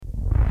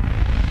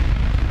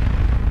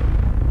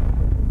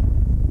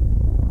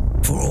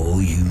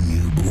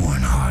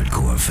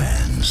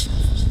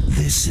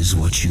This is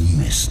what you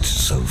missed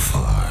so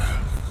far.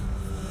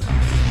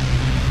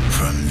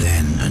 From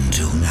then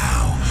until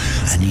now,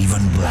 and even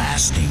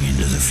blasting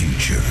into the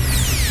future,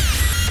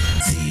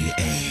 the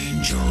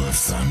Angel of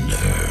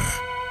Thunder.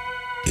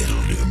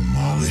 It'll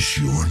demolish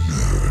your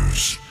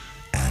nerves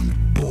and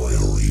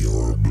boil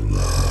your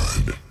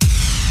blood.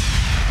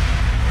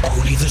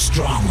 Only the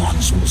strong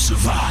ones will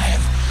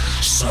survive.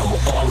 So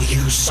all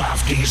you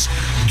softies,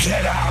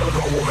 get out of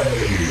the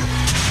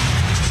way!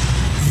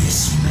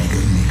 This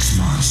mega mix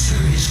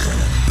monster is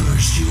gonna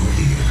burst your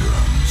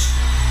eardrums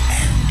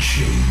and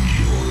change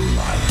your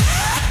life.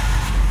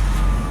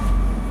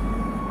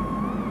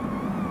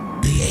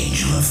 The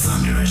Angel of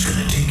Thunder is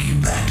gonna take you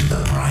back to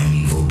the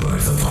primeval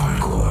birth of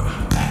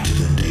hardcore, back to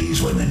the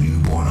days when the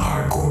newborn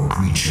hardcore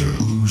creature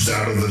oozed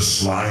out of the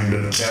slime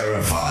to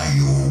terrify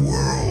your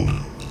world.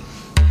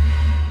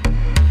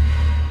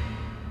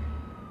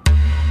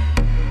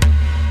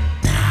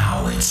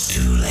 Now it's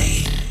too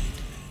late.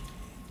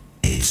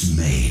 It's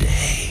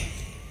Mayday.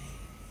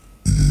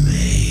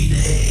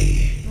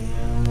 Mayday.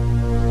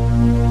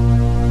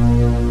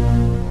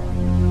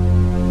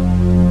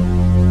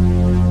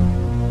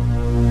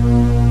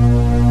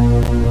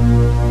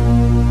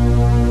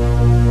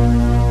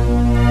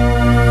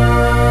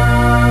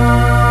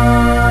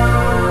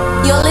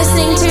 You're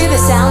listening to the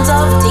sounds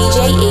of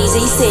DJ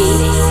Easy C.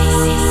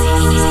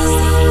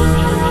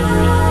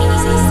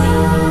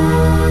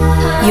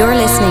 You're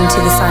listening to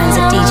the sounds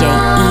of DJ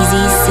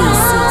Easy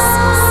C.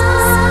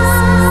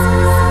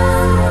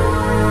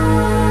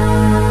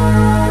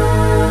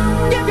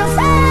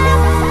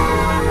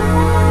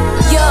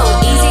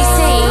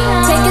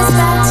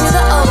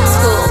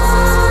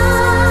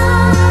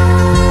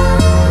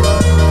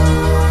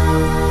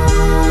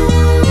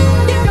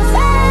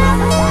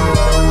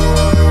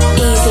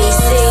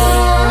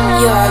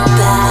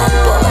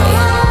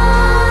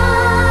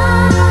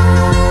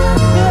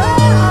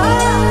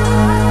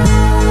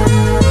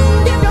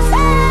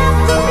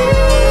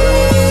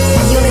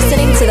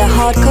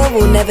 Hardcore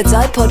Will Never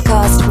Die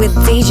podcast with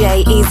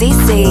DJ Easy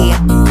C.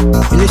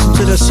 You listen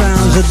to the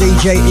sounds of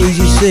DJ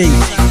Easy C.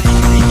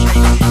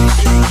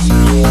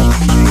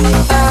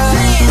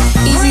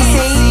 Easy C,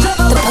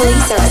 the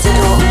police are at the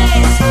door.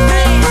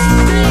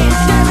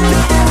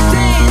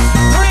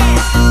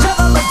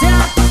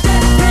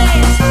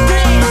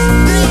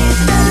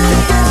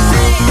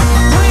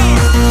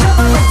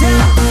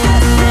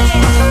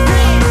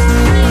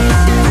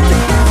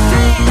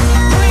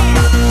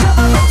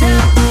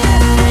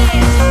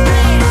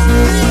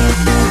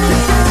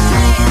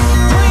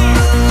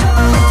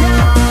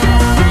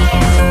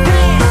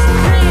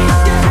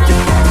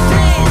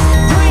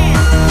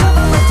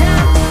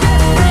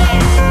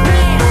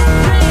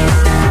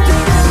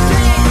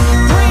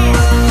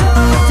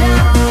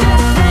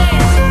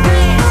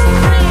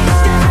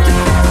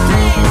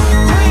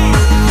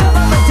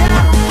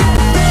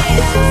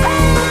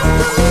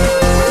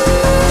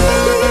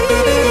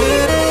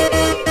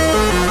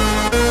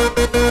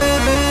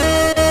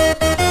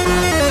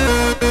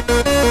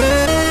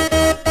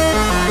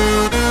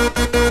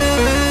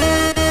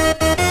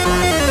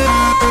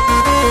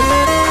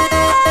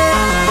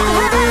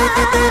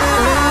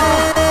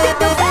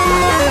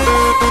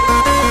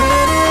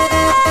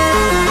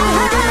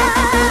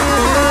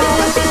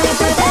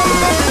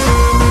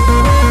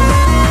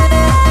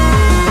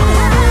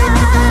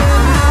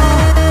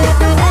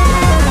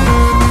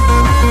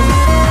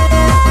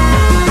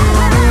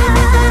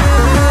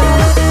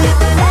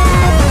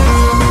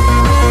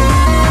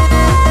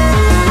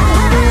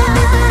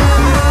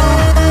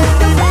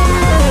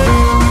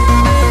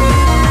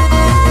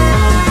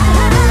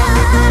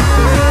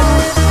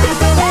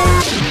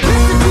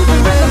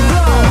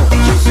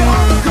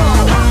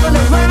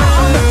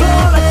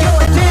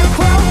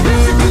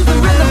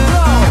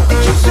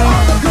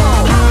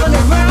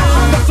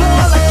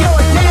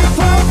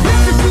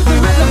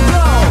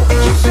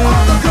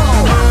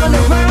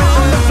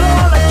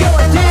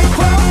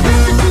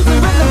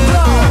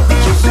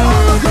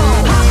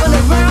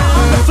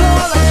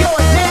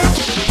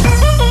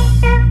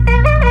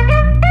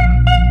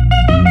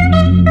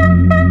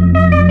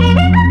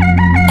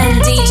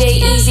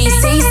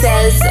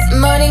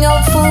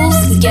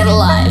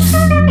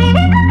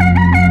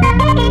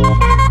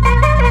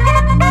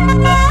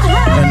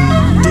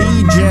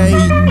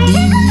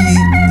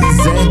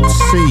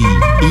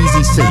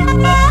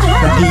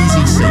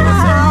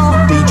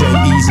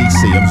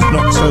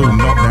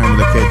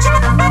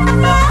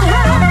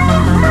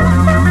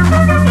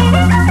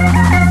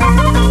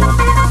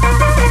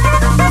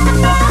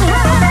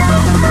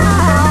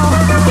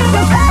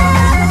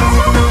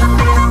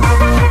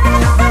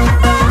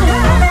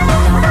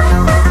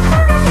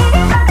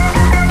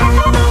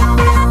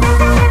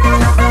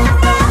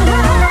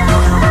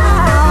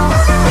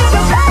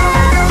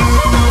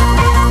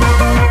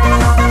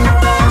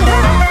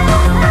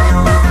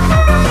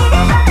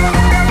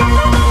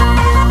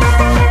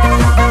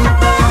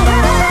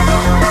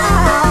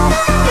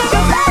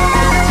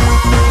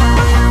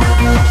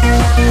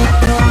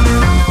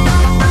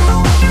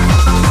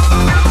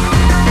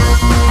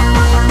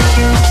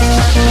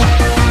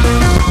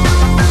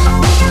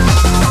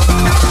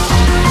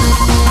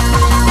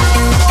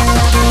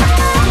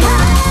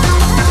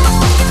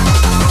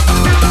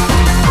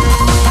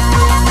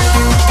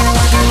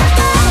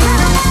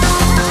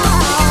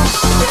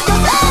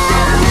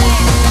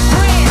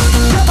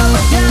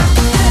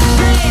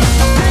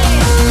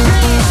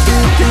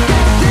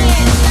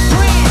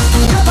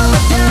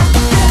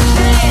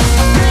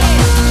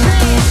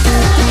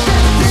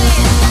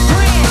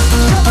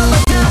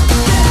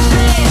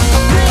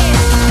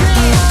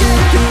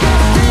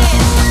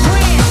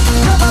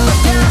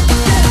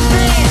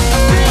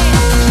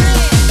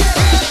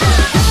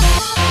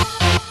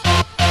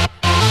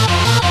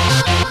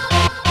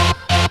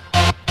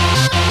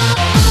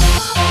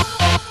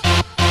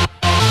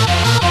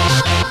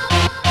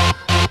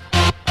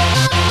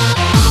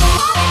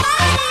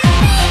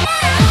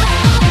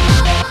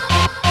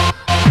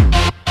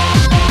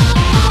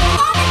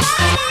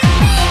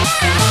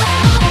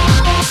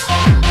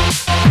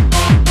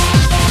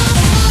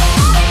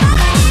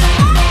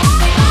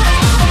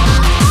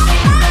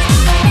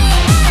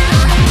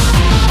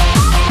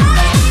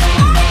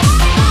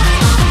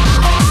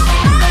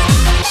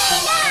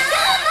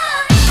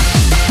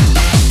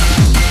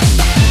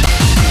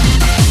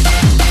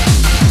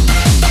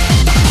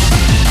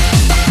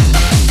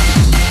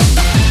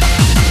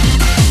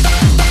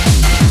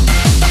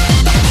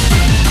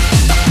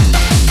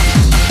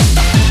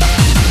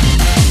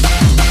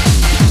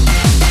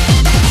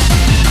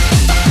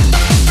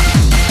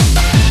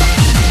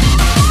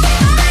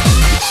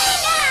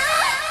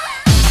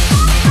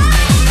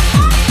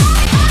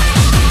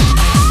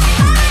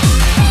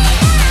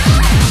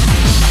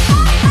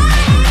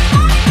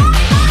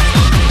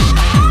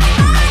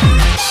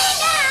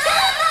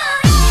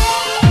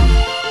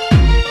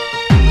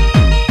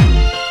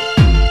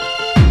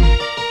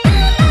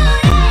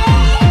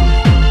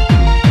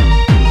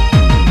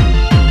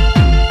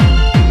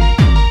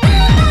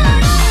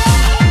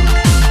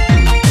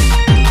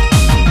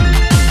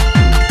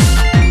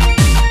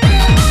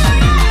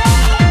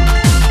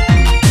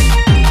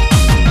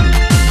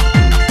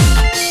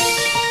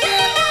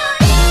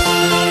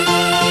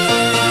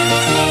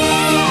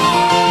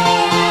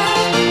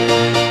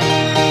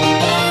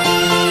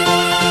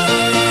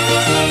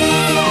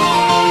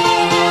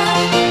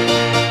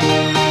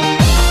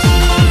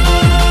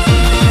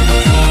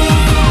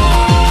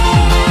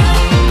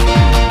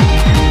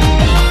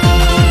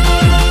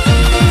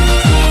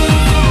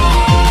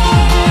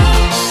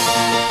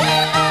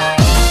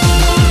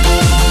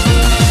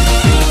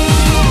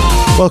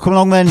 Welcome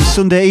along then,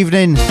 Sunday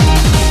evening.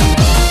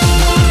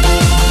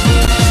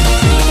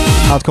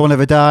 Hardcore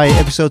Never Die,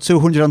 episode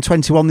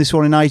 221, this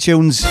one in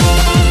iTunes.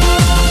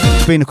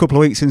 It's been a couple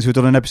of weeks since we've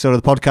done an episode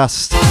of the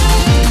podcast.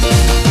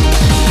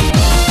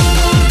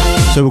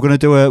 So we're going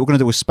to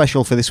do a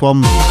special for this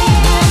one.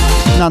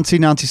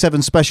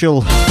 1997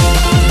 special.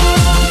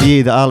 The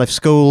year that I left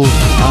school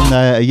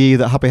and a year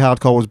that Happy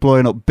Hardcore was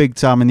blowing up big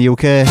time in the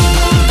UK.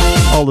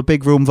 All the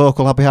big room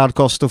vocal Happy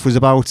Hardcore stuff was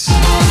about.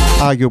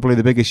 Arguably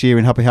the biggest year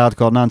in Happy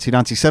Hardcore,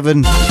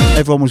 1997.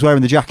 Everyone was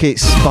wearing the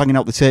jackets, banging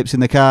out the tapes in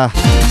the car.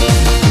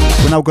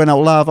 We're now going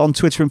out live on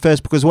Twitter and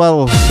Facebook as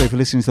well. So if you're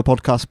listening to the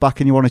podcast back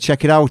and you want to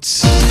check it out,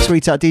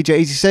 tweet at DJ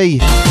EasyC.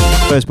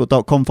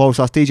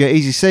 Facebook.com/DJ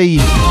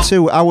EasyC.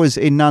 2 hours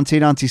in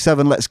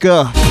 1997. Let's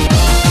go.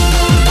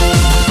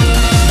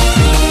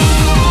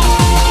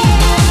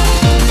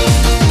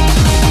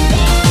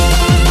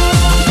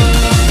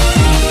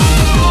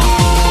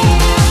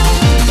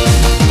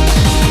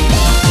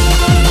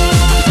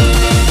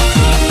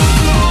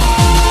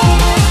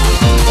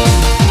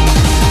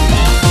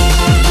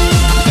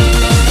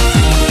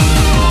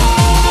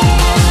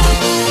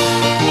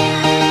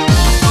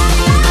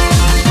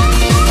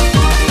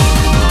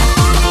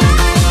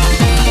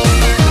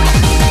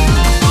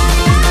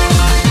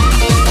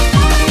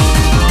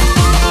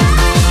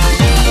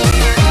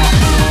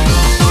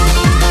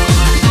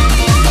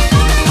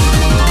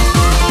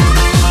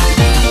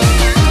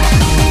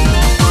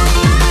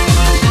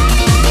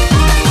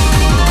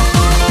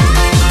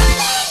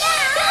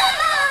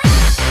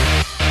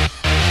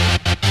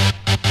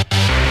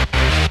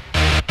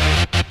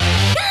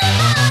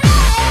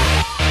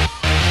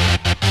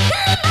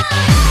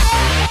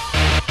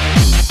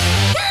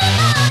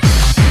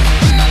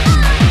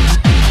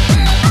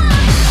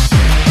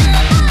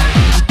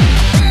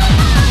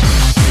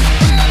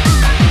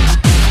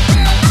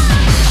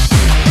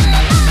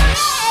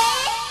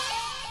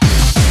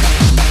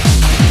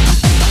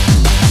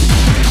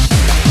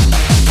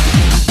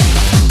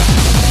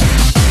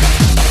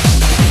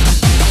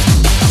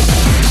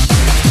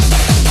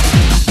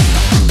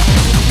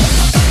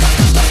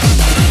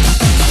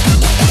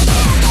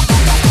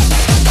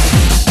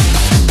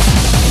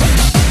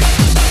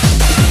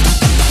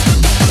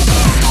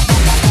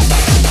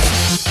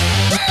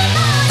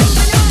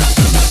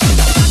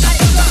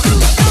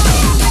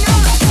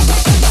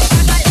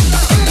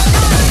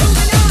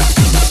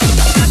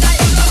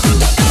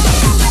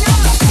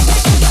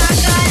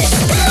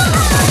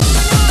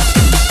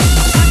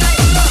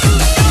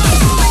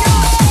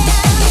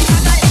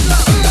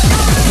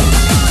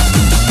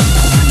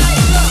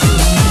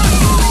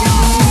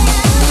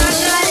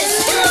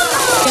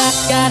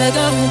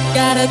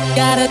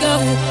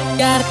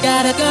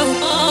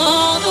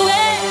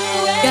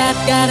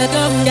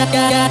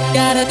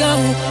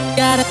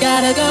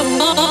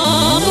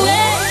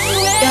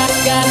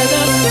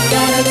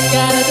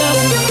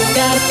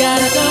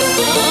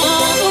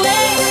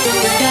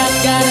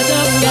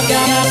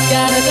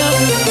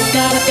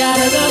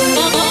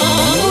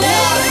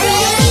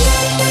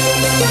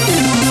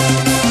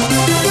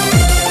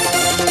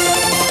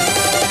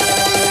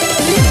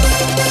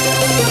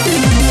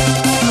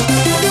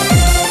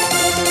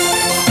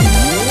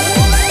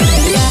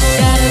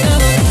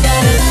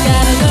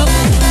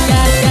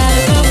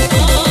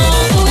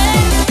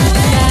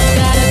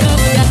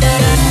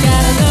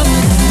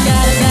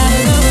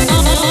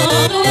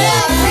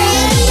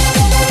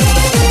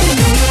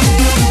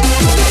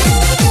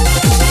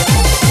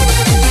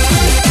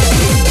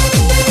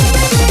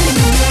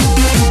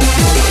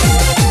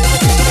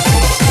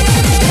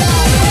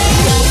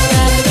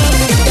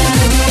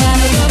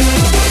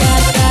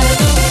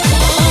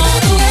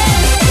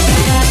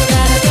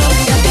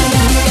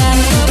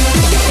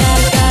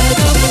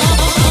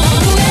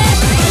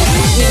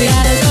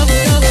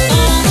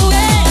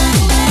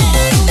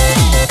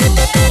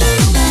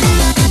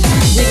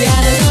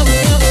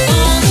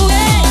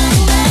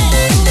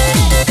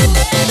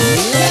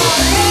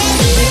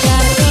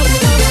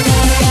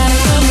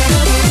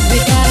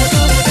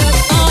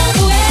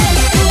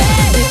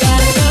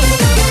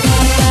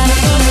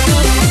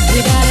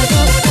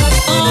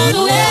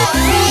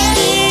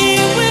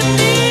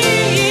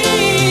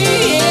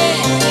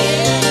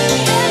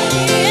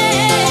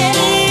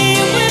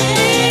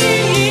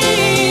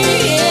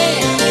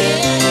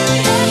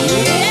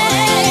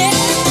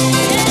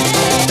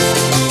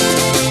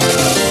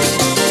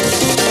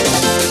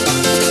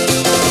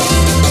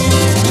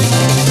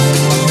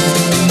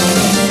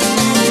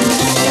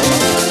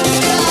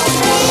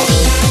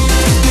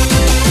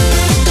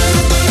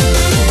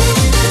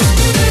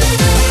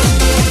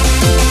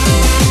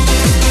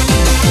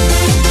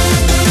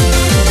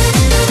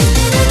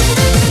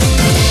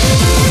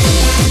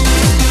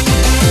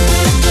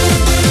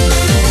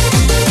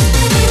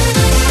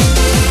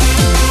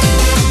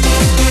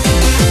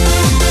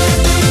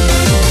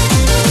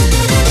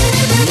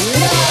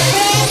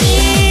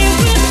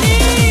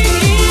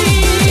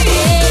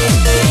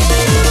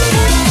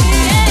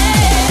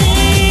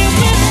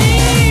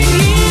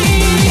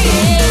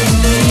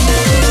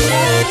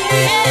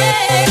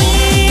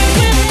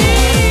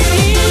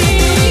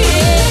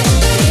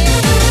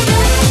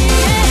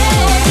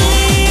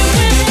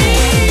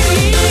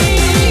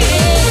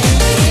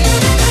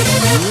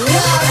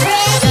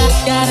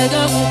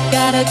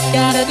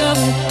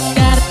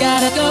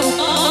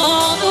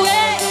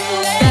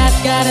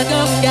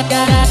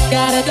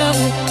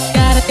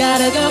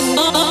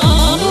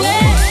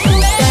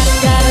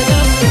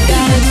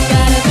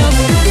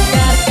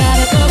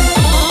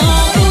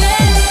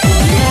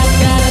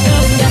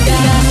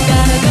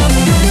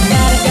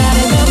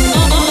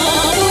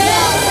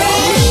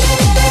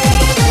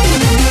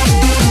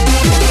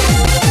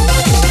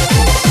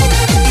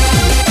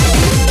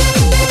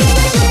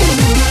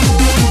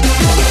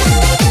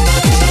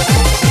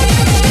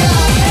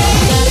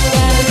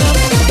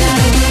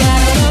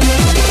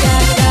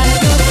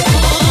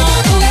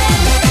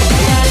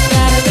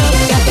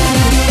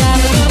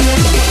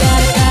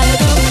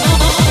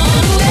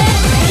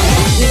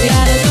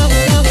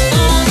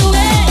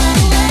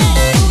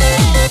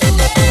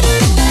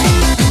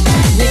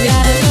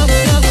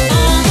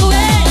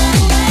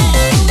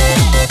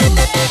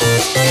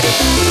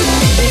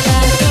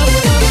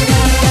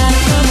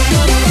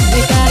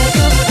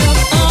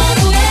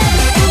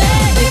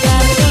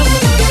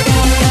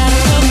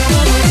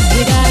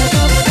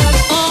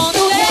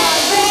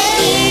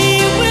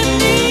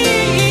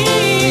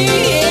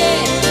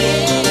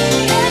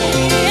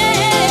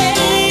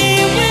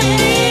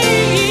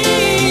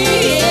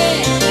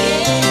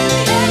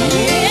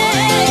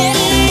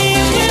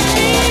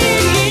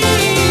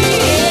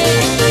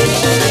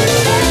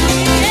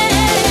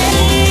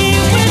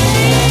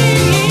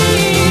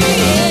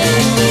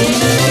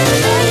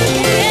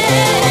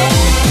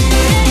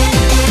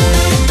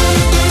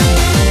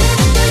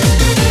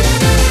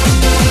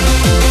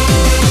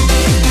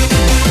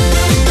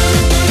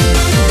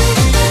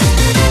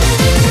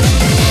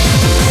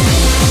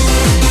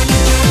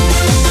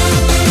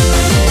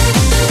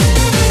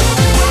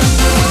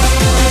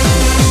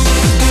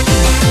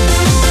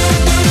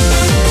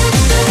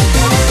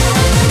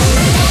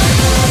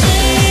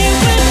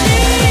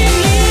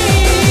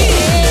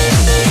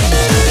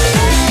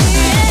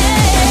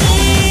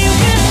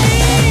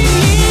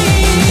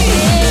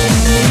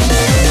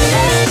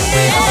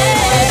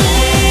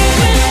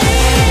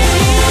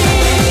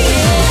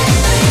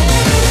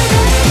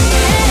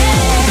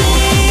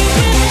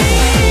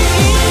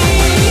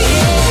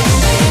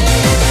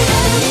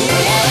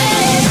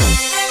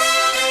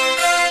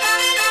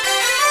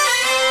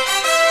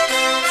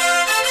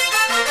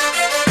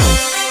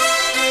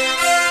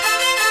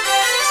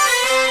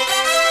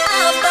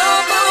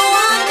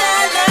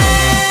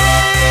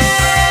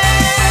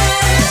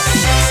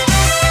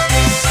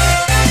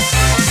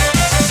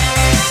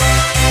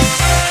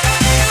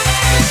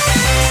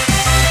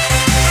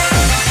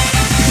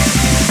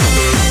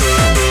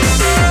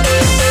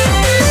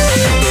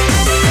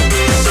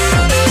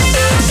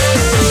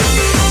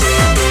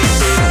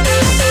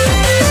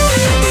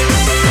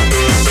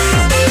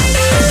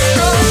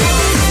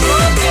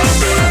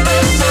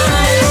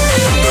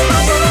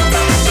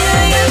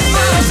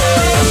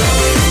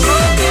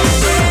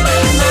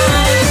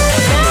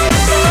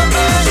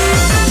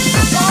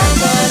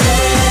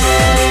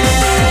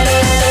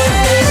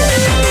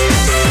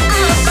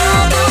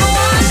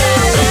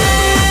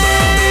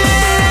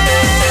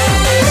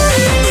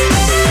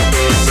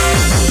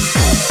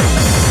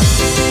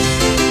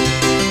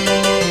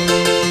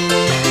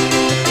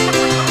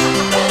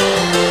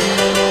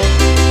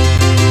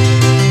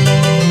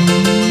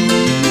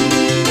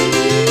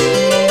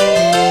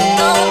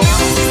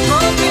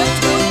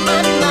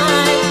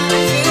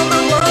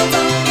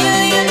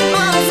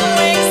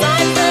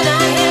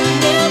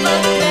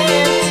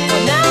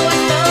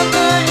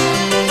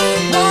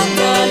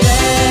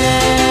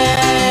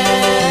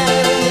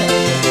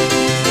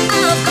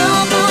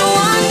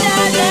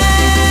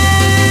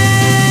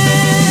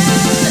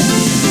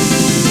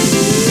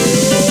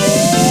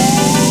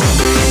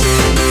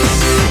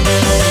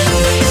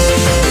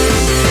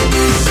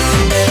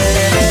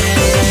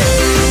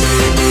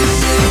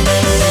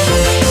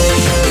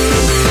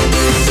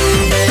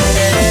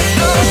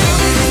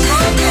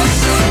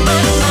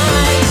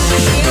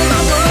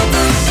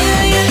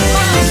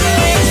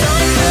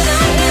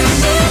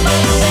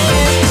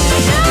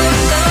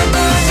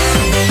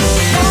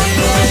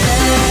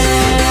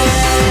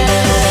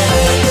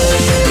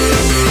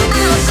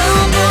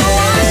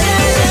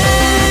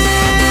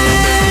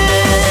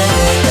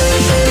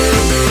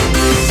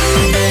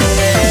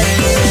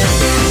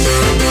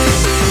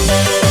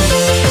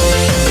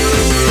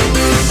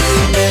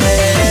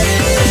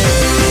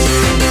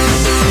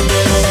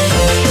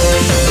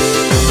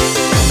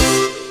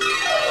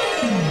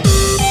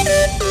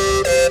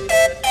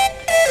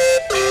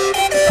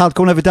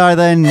 Hardcore Never Die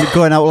then,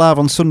 going out live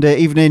on Sunday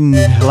evening,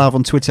 live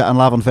on Twitter and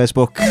live on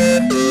Facebook.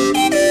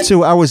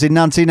 2 hours in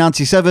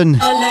 1997.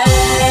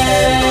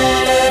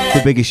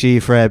 The biggest year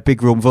for a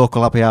big room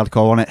vocal happy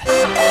hardcore, wasn't it?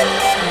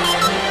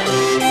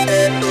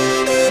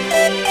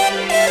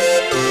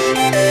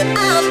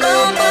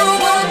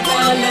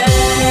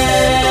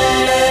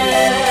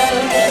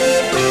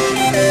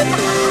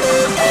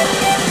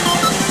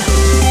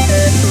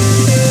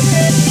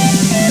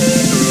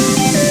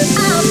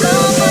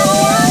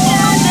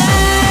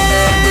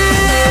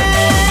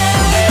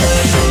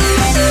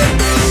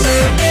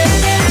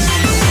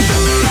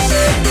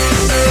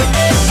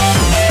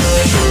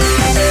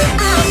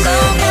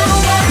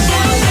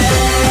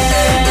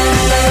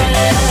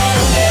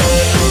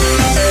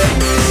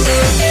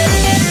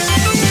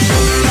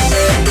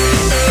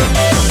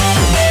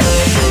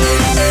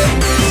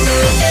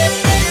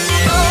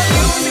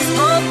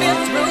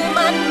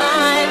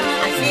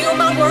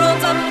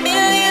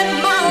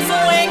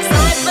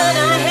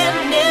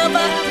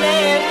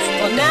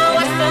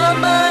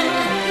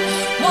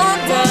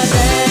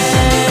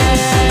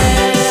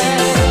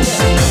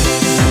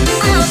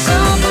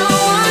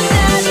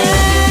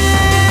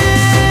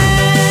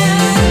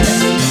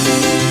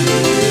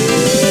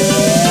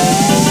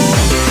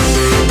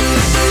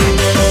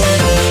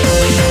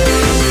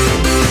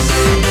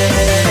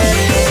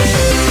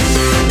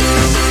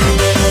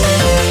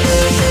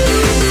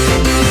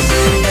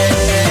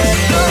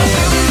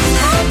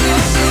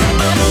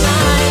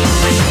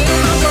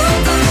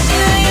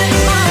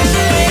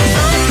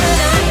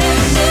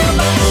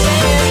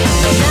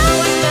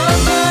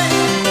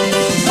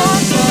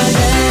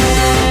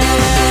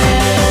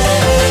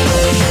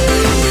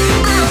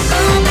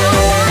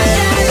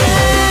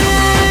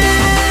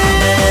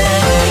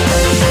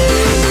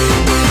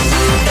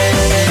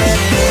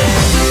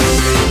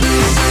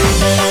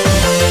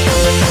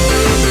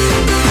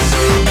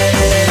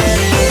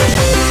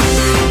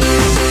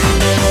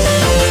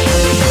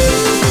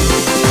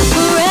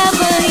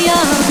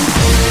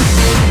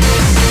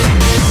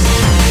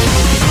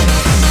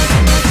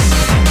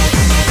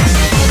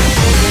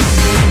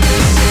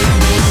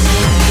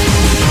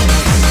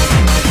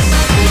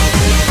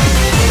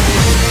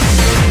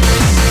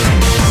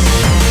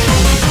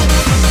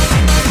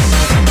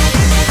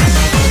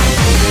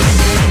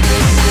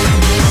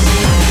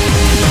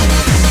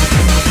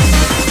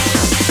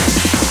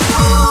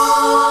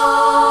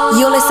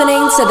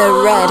 to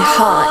the red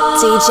hot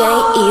DJ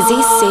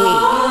Easy C.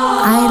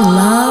 I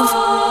love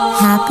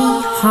happy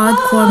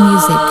hardcore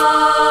music.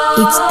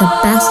 It's the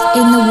best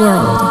in the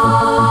world.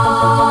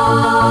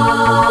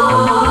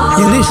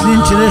 You're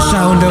listening to the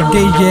sound of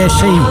DJ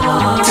C.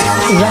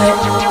 Right.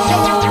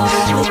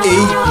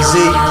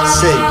 Easy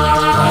C.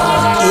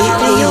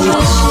 May your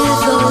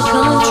wishes all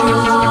come true.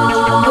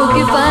 Hope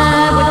you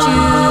find what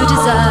you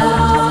desire.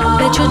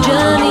 Let your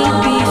journey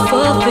be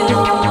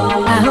fulfilled.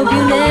 I hope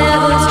you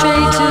never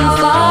stray too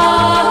far.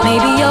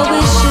 Maybe your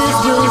wishes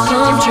will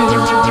come true.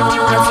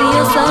 I'll see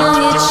your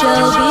song, it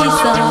shall be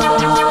sung.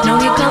 Know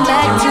you come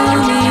back to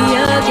me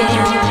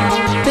again.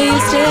 May you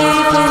stay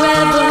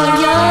forever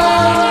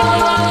young.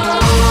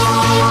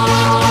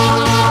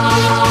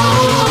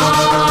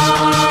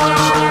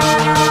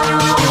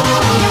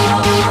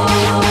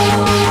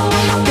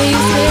 May you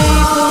stay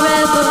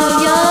forever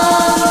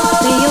young.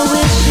 May your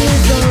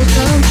wishes all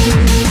come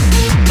true.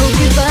 Hope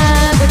you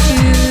find what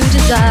you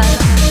desire.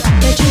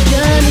 Let your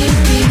journey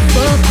be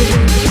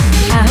fulfilled.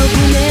 I hope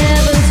you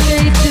never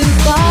stray too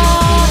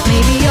far.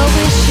 Maybe your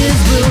wishes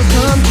will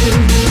come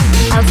true.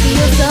 I'll see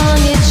your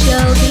song, it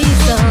shall be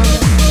sung.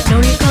 Know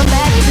you come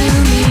back to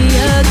me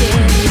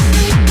again.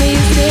 May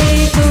you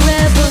stay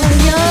forever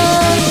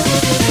young.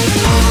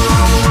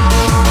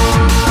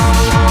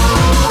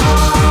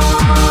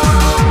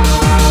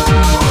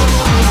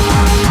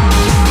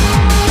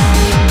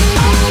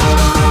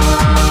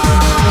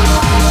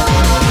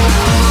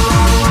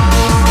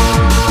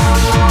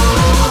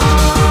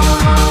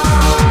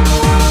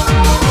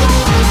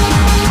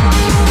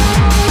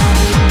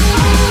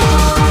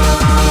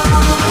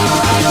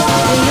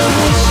 May your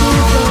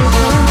wishes all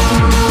come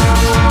true.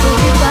 Hope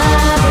you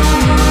find what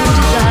you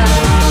desire.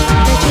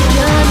 Let your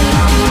journey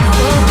be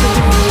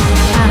fulfilled.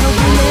 I hope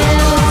you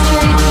never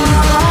stray too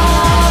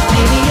far.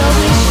 Maybe your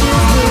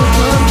wishes will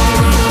come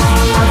true.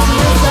 I'll see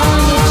your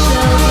song, it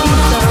shall be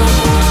sung.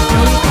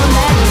 Know you come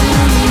back to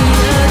me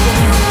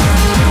again.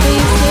 May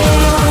you stay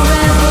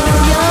forever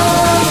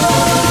young.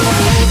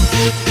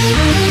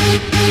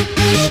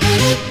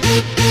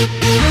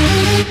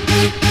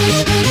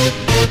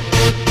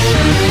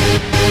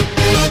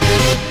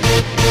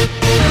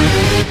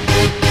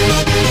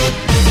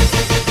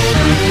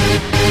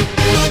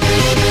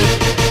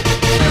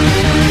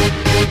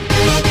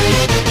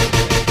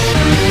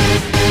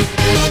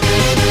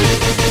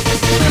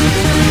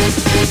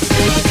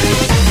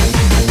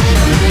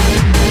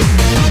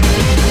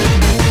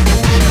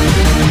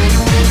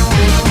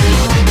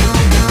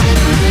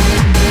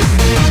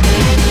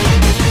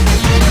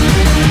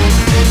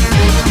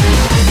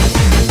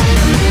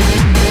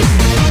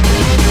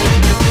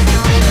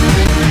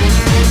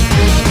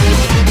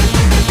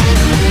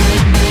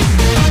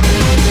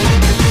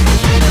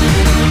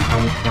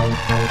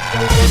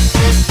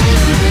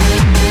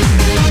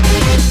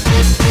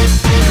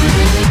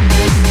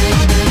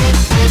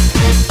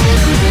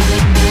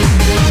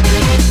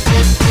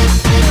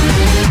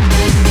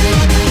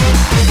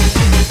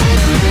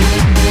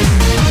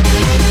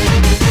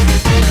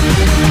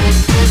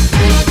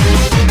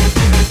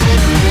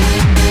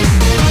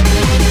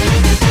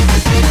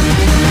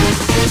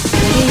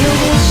 May your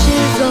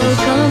wishes all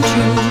come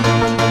true.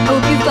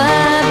 Hope you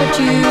find what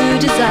you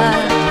desire.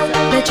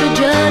 Let your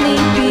journey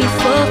be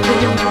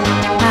fulfilled.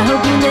 I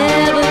hope you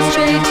never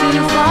stray too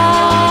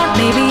far.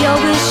 Maybe your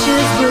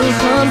wishes will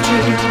come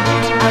true.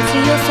 I'll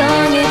see your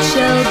song, it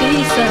shall be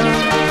sung.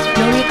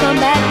 Know you come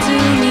back to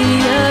me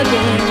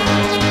again.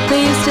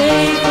 May you stay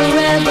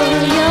forever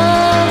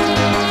young.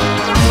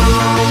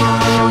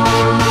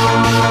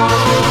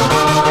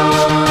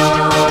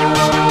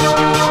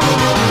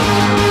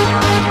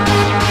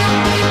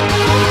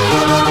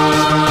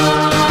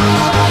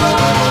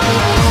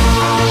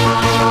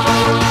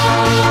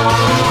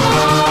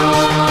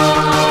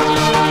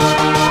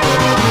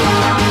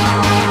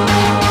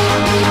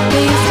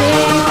 May you stay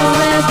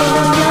forever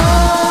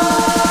young.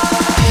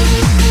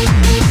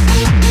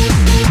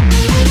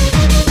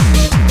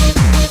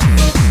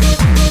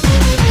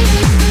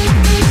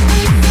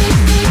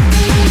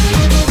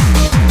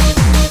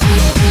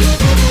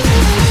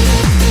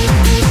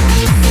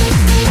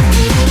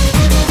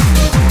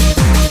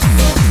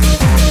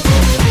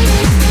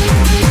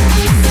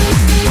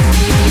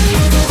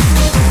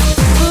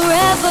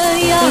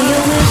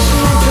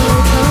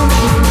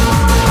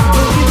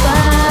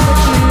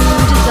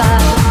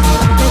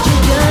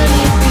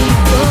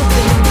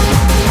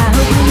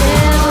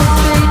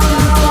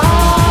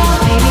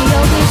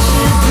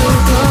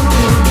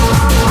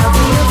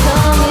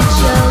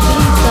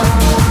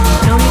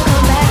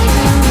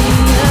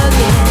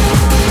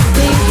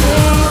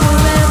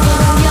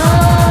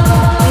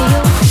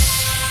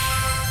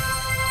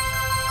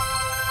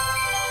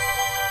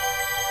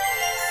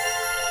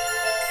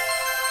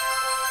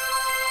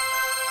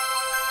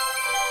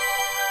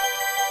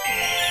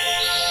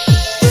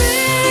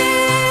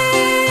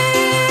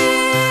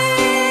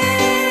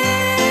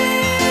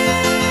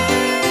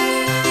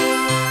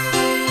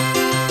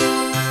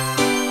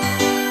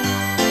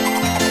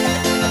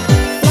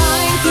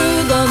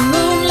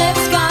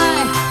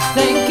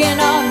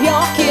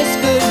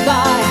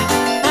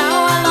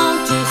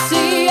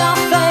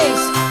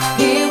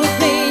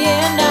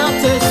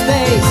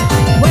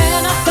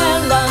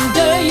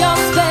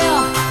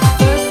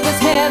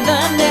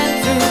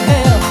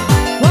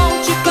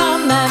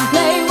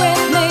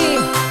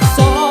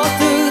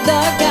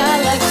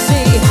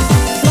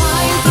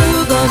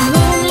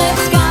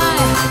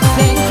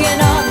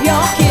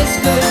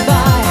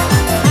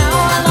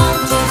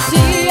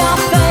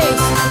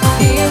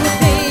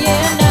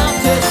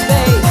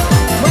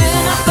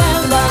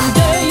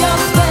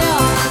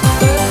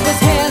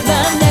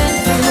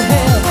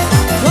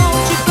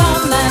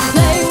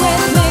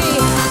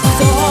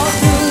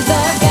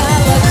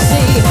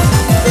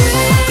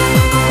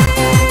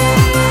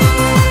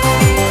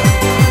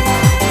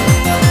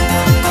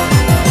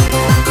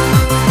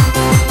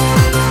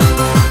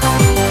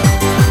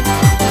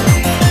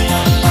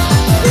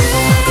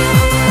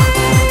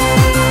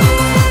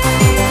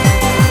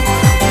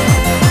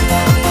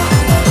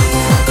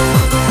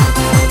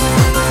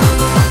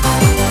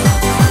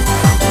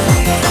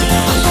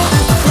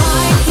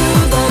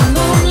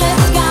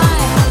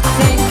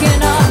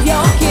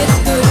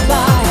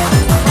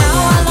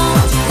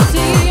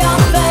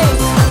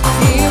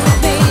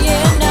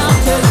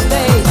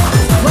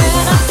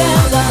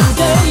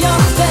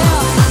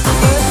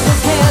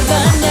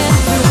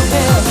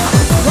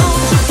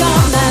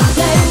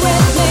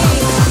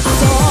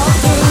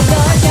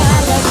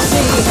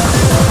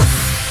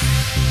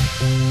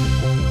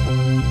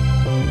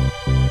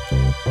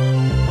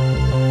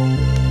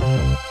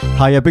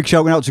 Hiya, big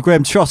shout out to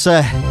Graham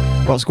Trosser.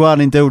 What's going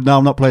on, dude? No,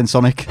 I'm not playing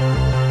Sonic.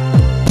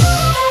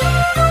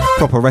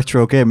 Proper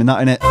retro game in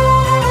that, innit?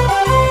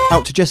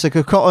 Out to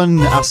Jessica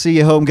Cotton, I see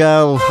you home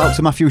girl. Out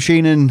to Matthew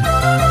Sheenan.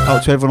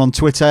 Out to everyone on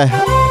Twitter.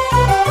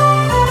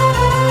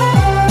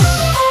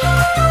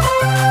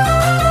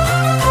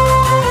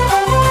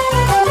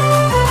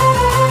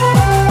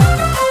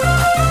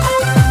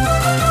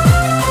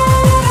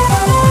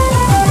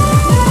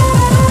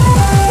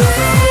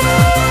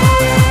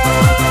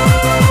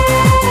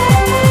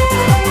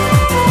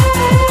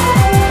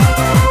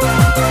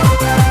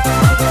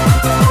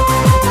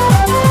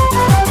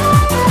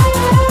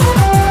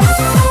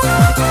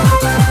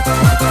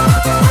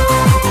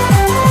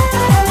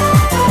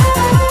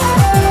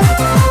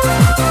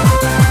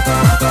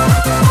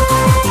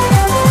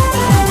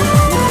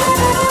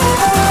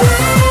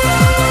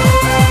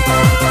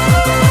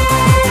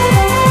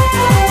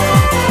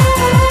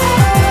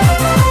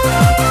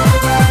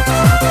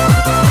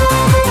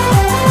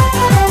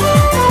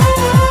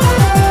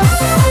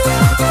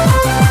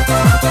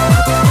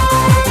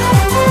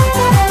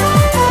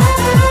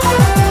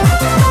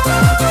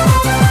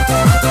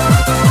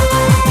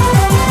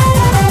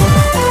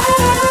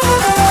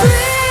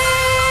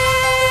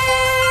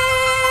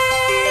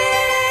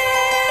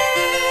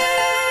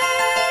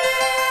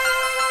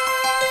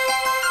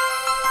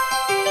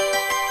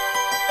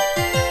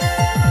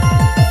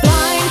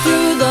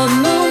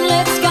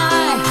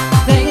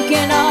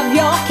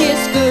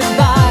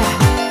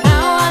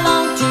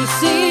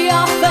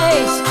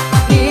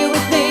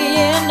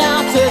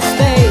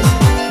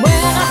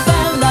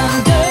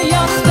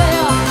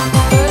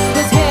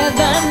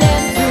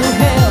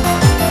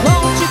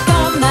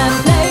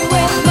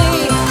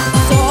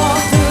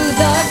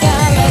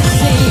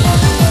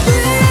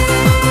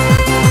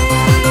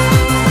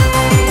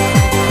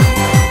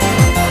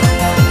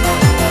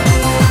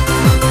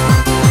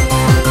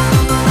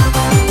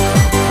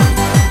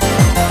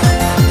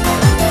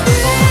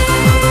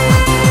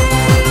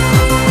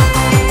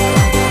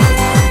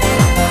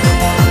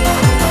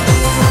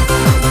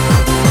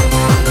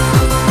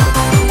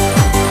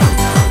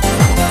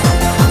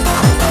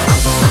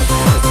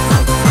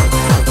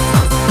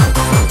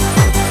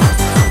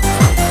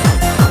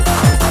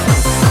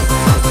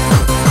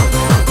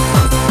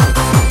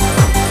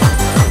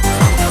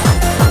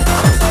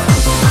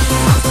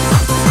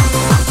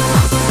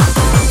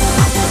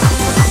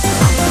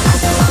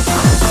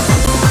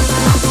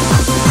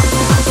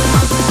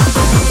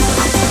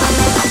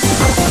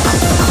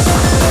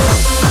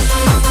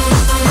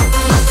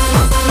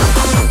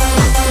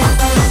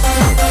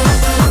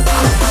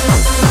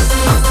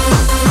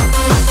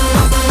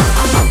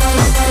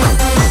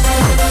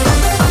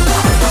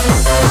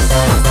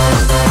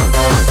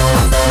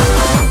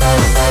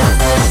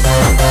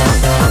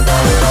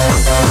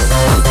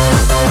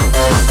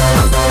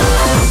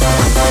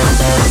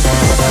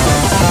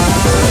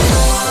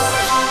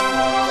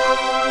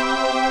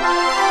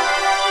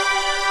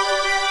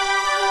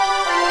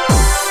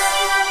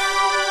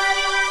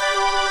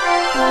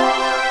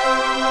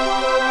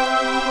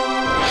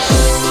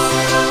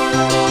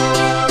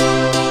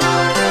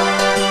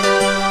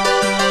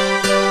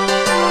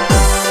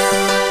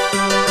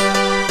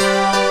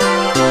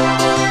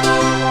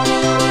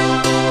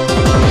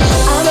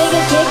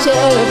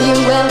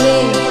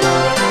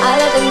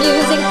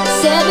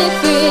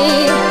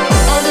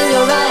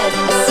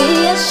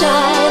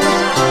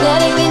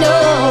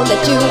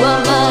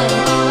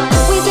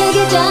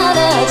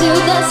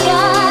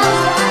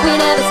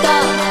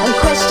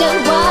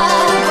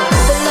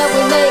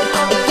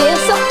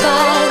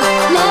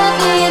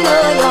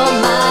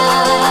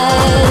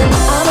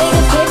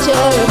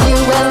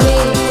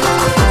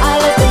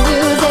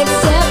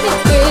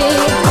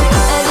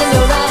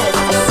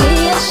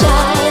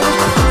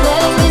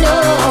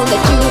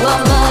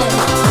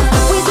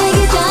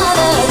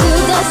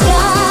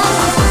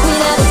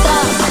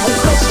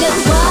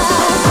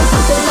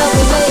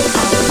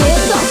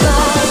 It's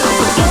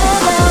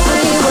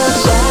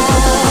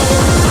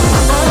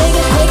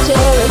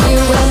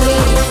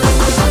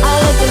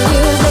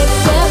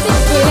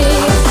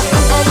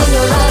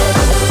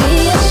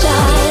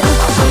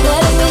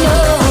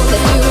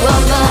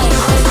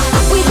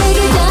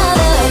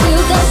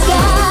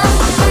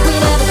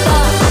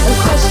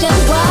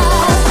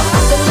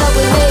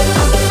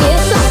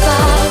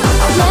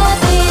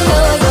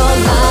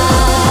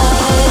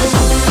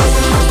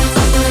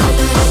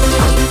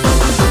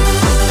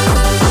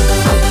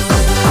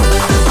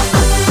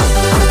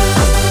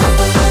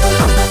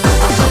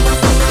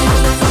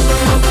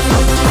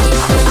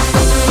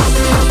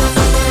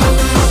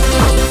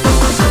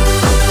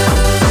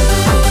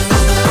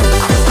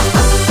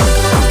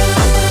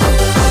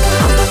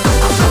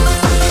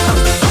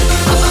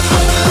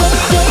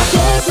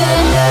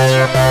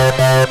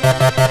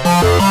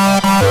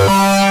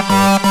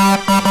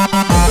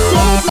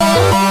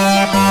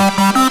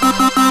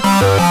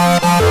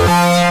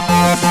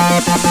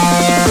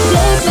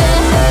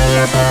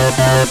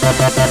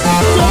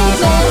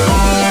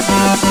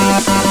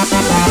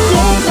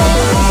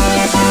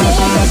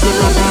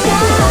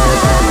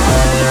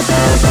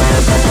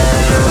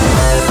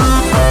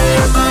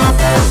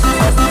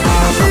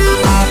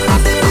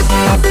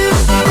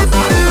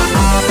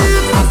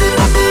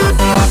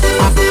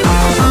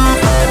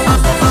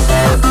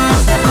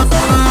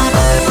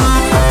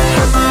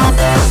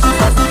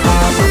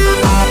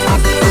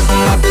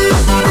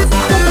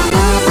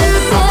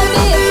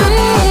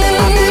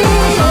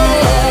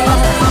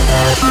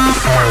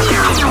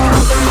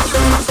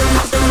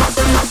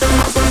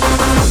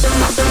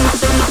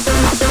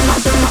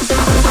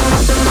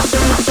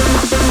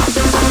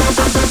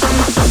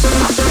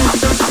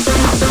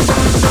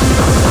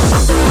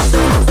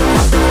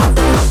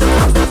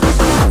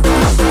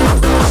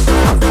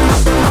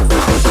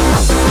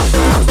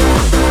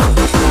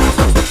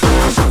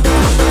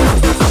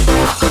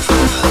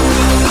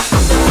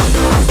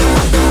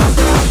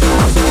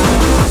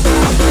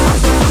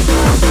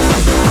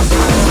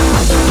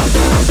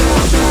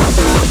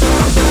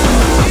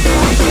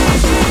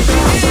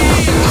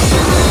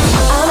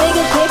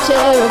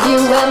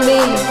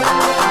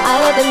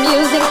the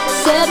music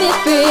set me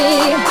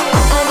free.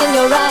 And in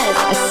your eyes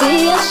I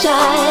see a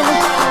shine,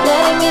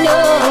 letting me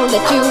know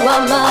that you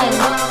are mine.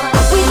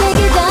 We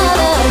take it down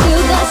to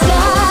the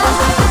stars.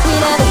 We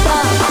never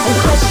stop and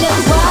question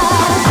why.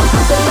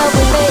 The love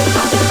we make,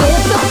 it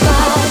feels so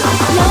fine.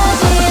 Let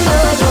me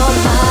know you're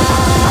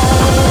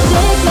mine.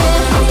 Take me.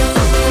 Take me.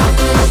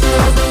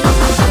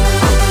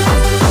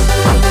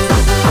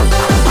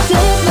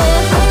 Take me.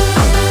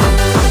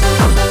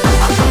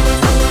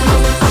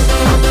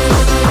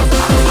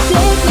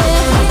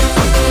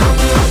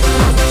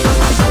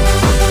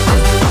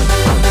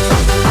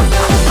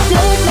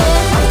 Take me.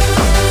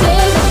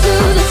 Take me to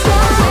the sky.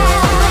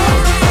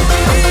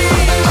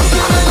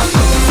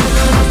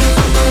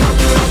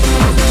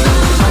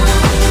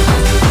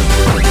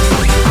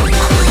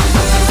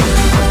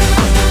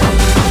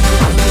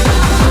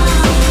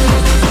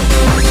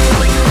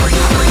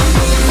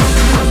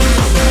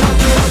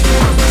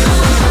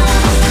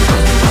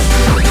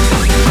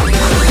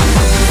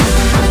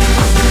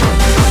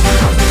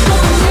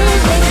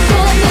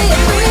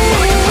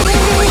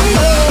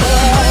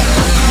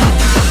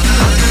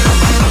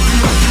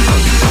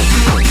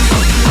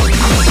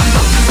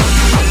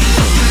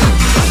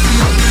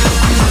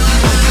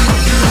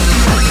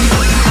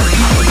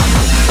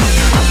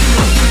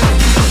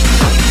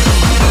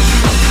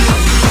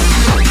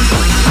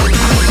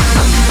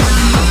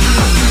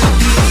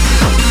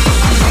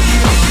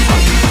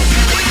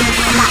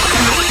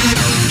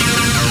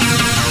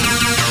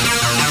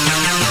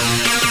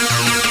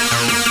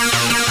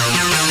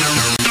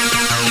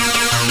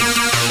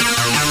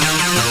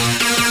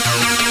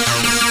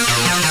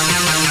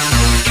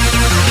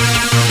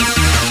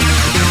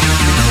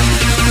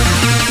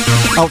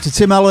 Out to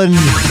Tim Allen,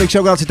 big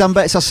shout out to Dan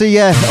Betts, I see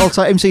ya, all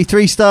tight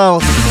MC3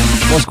 style.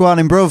 What's going on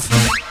in, bruv?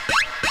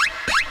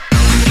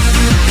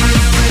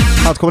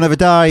 Hardcore Never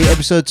Die,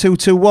 episode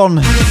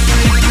 221.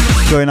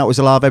 Going out was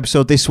a live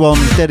episode, this one,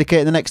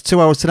 dedicating the next 2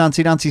 hours to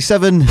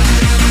 1997.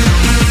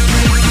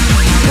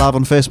 Live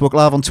on Facebook,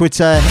 live on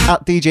Twitter,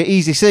 at DJ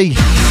Easy C.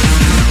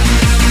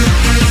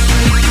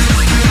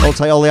 All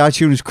tight all the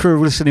iTunes crew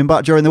listening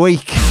back during the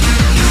week.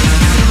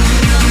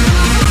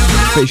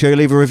 Make sure you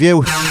leave a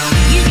review.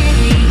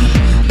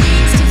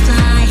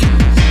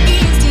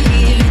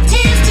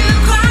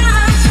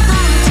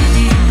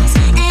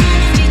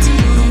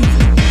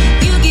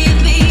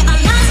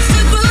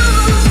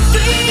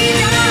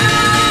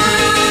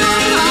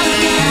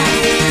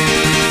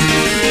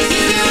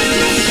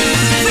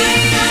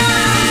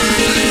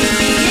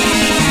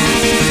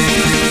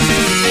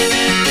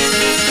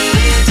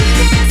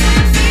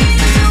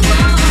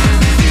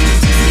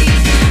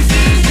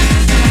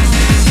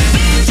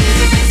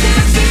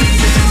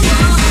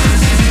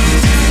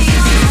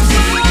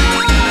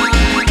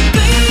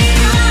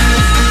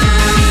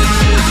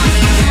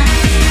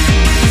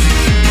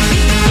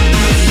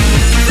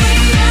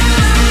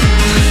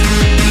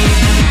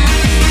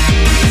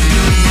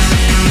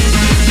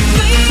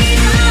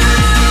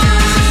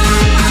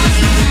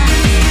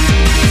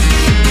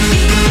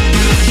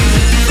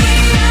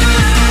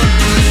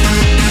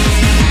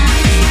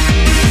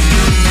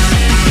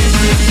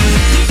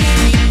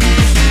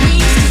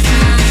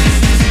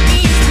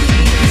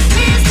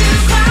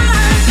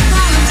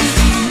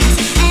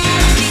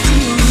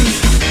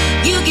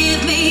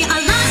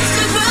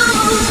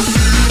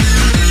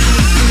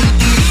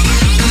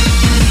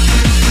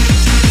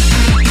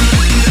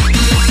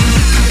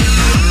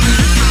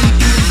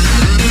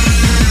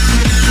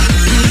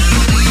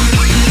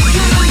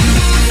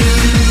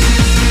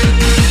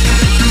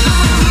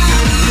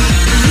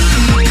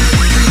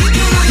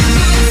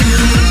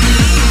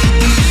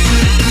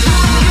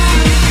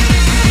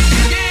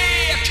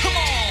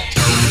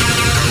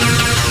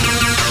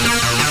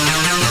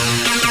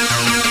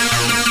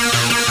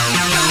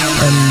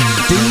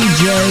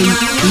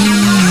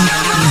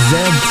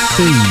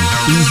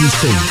 Easy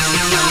C.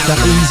 That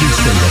Easy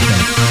C, I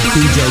think.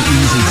 DJ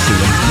Easy C.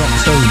 I'm not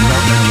so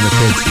right now with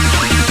the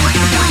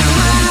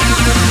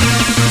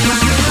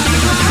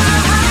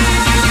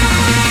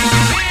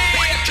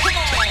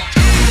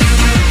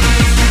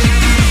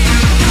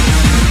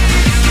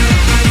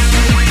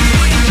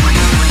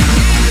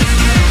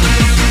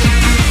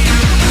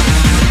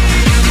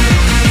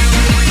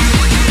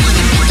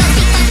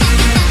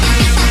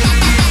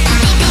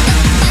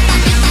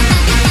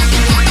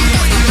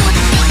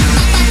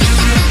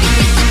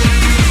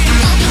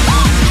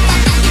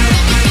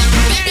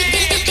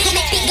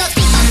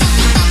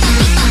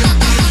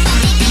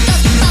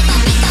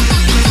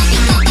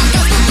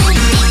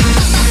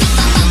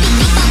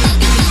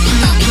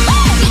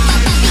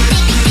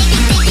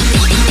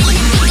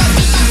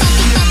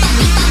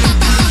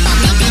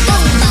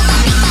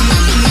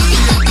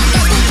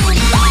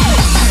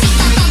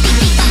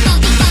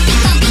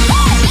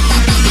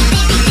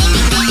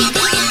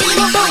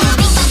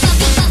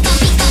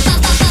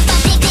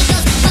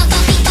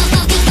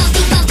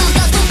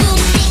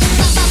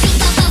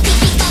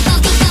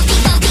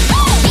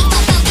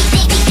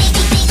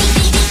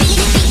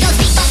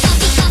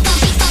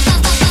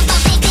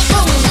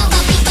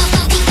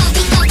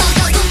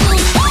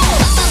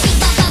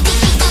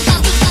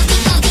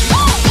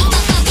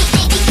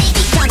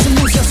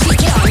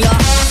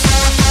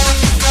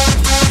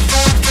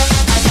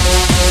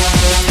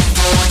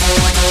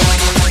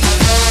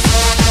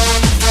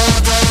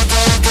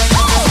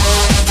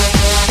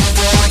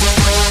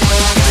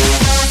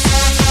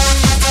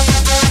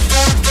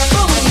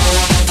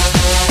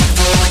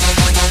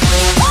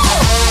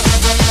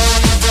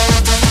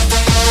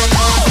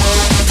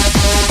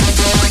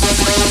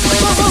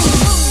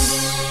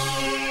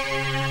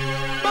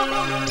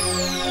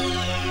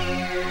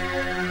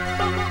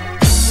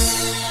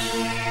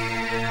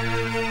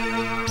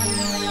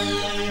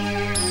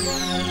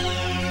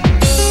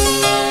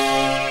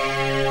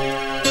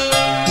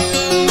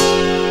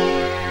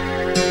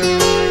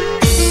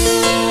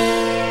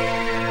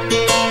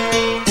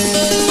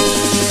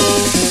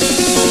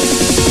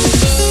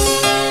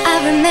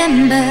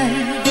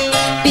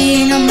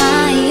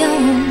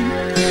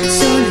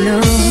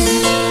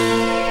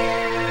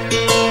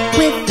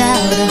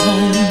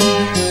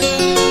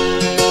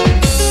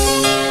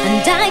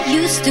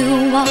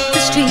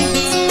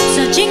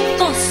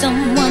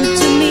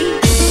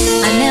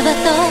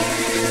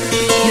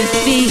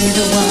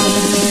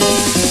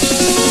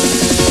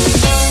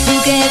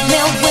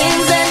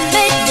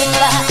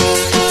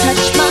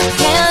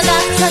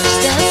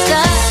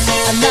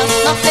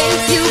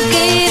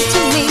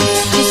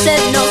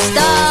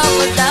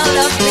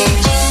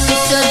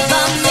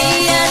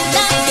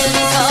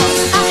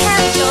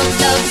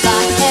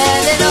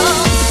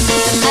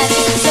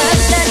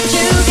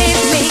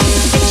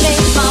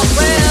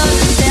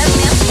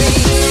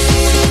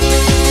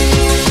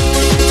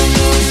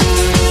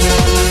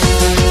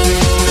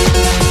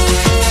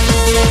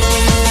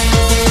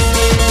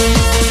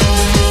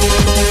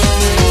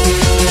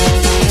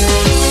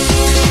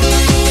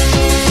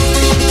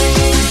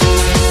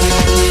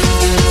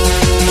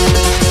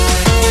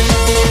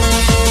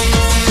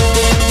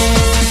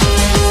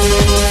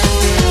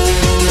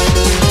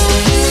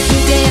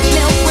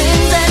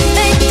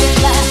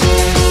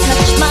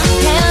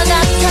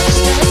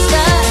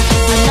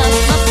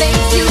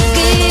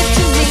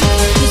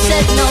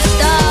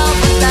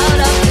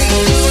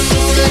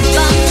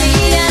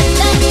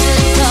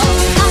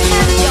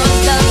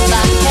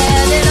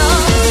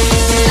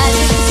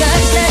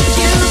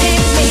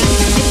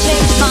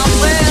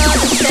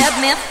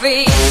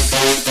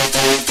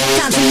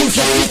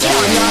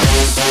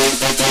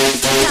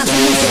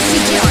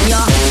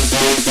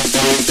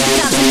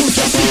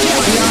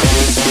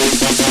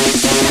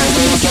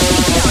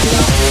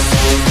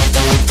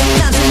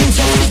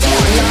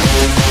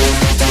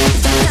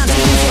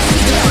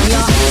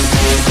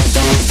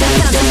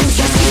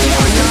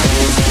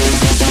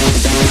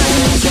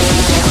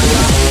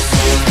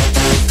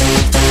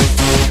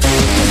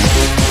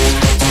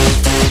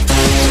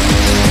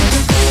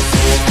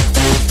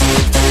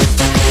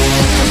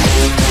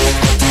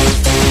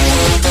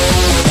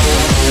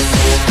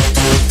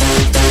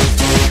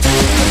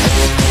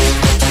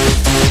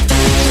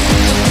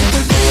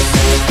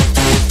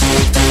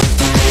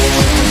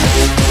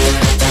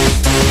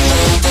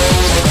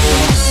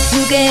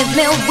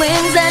me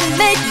wings and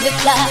made me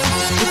fly.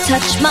 You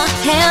touched my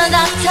hand,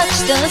 I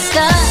touched the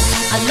sky.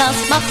 I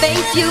lost my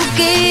faith, you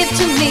gave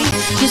to me.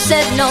 You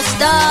said no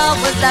star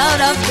was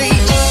out of reach.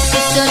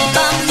 You stood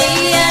by me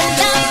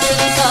and I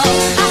took all.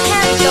 I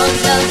had your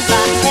love,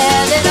 I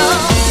had it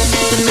all.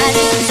 The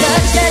magic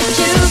touch that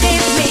you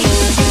gave me,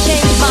 it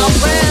changed my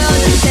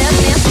world and set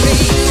me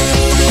free.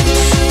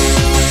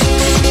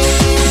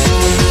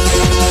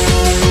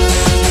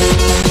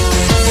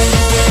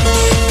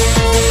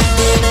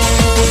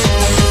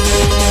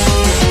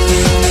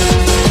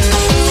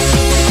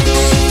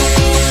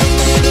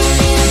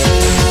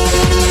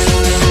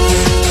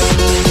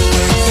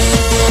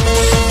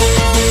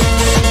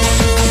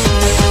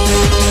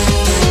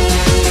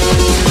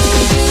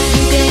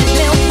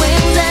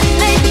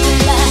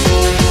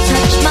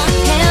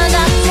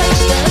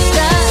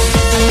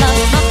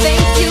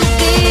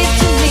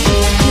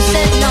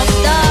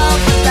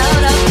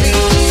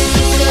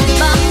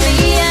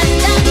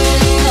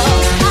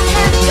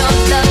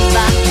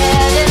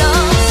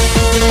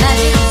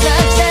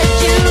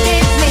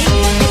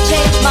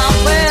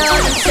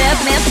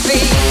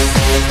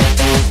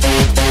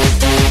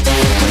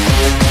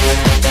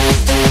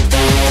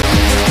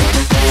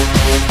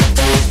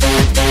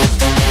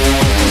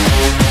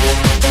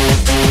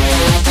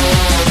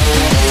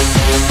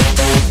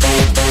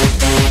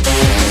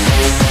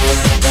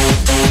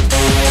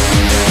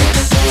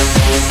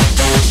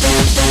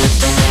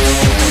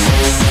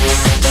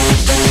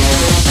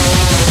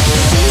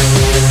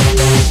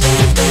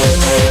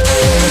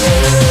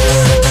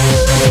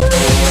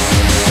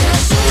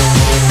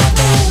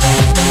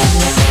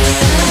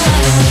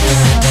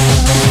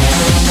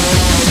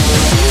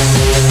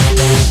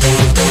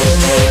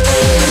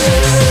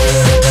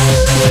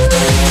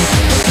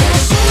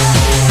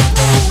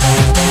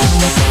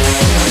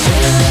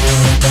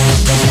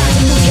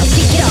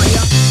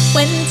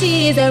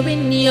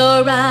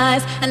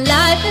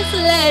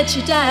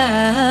 You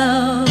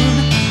down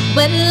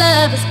when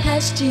love has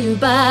passed you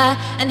by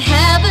and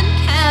heaven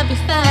can be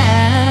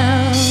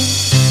found.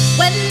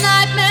 When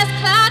nightmares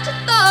cloud your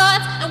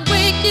thoughts and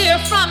wake you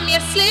from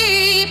your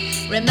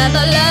sleep, remember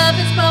love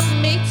has brought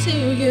me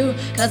to you,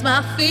 'cause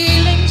my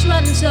feelings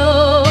run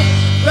so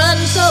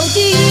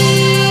deep.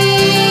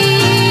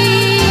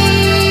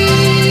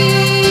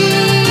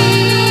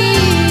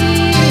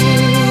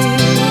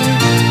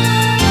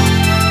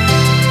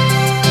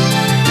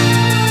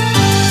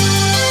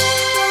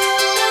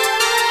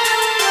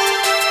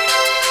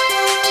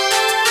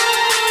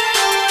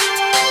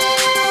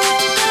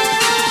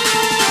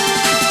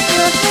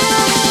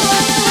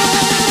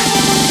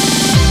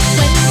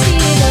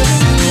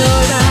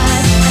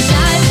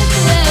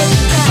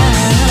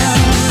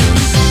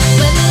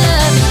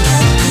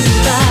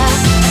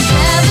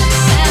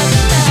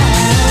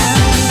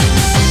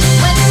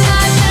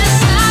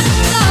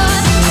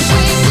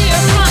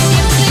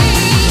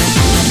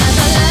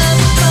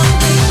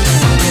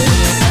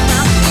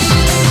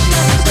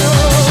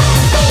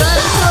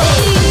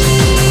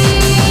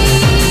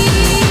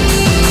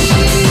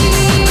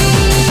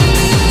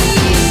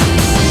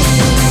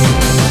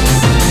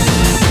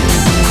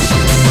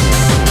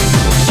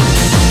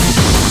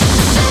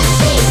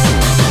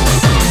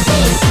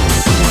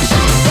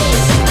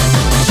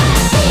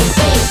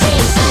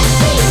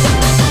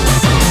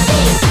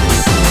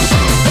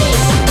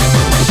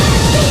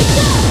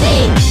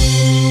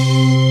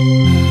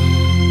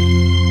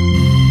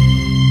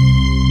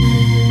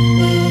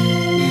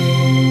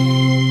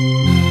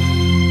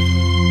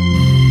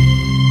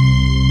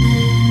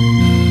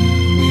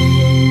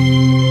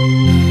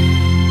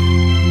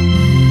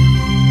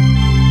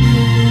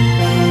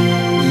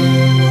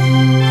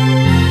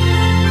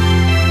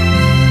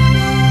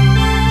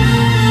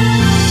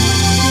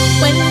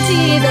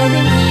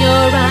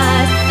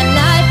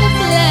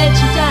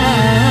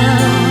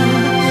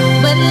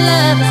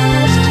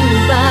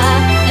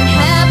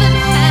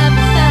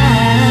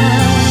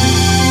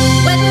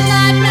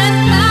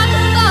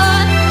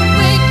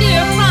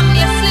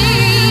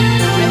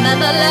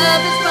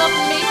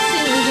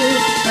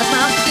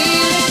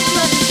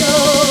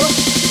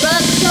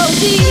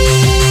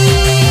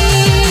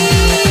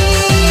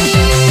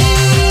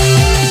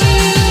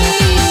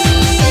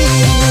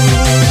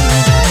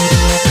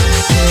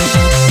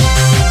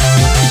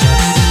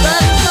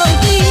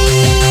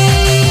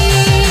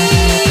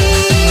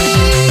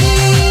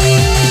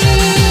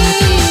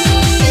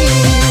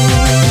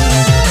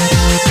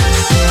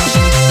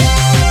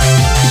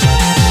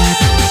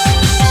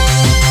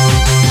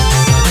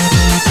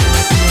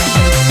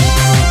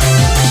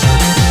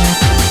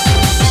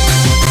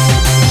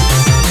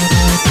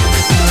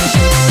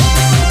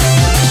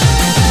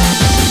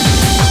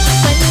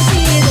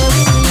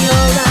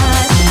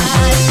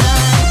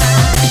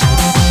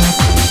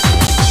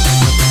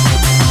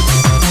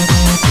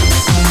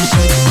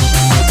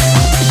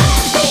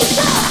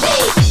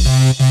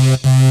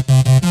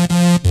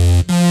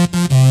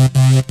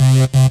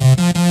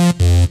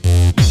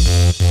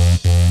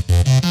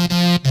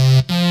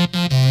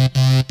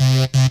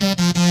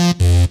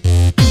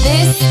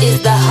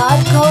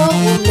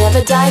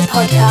 Never Die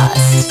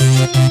podcast.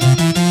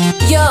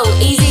 Yo,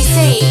 Easy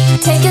C,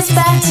 take us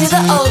back to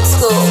the old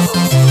school.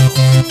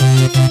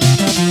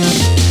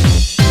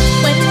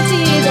 When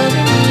tears are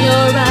in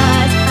your eyes,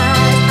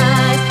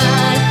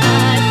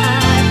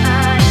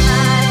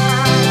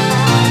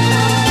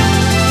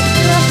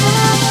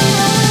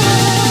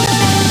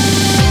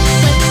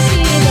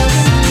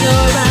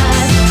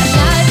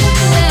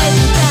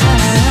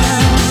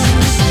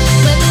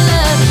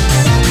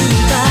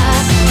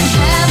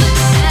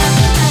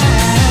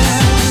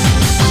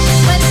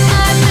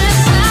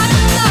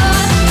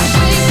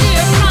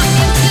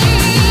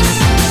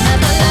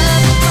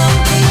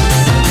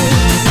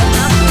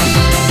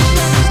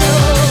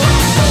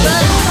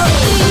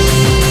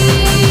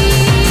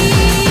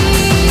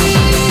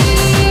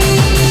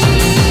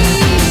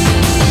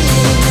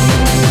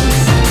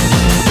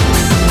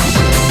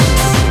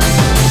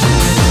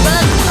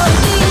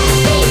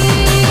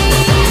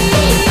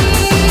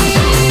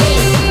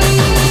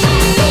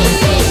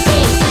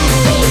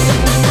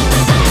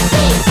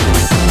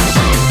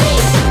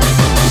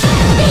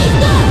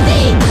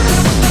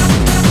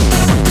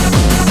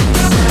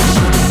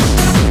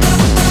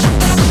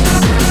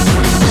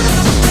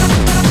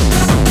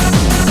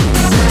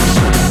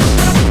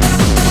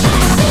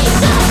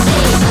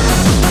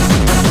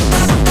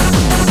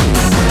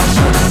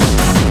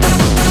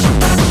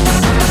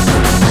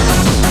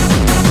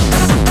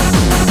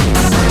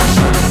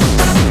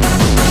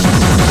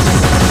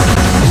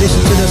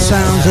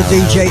 sounds of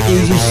DJ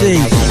Easy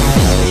C.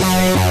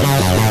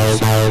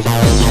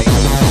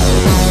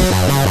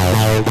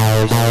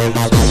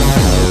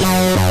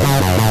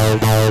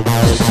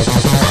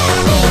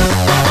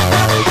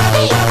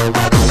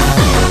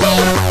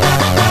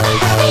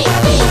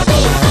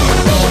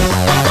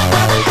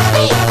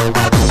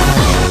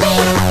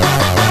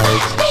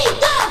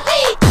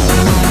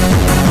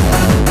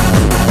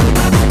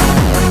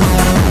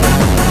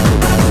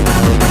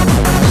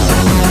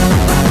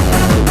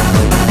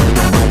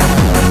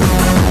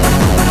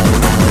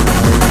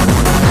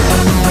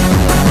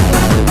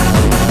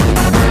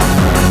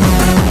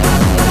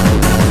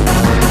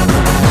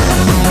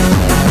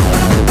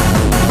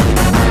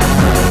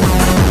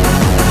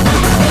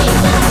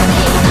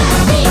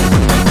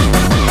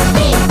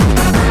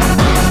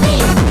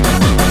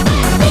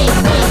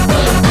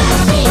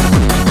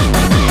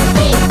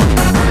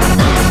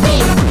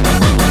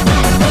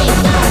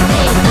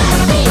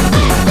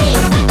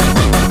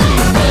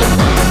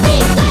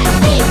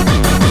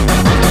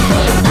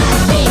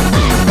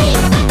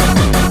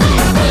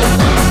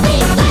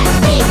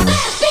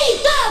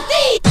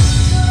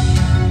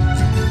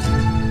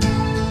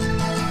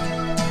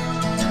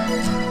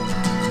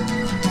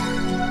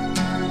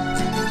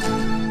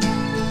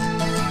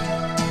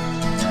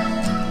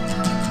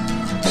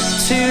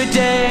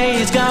 Today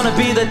is gonna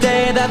be the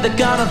day that they're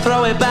gonna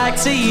throw it back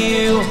to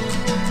you.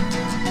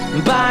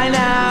 By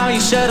now you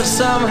should have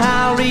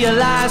somehow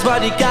realized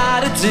what you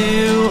gotta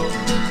do.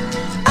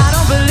 I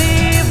don't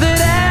believe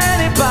that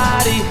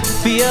anybody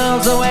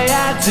feels the way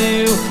I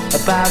do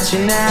about you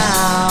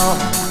now.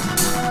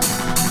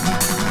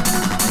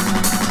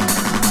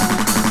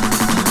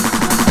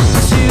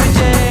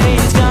 Today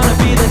is gonna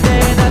be the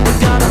day that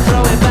they're gonna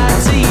throw it back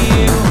to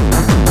you.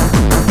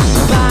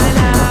 By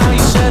now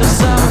you should have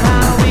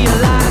somehow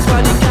realized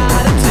what you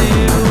gotta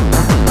do.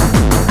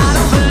 I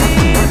don't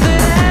believe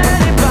that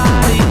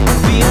anybody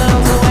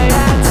feels the way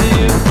I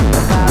do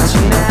about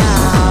you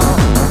now.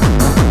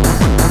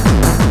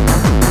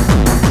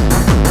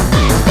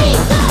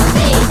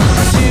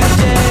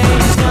 Today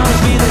is gonna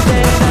be the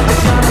day that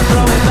they're gonna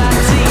throw it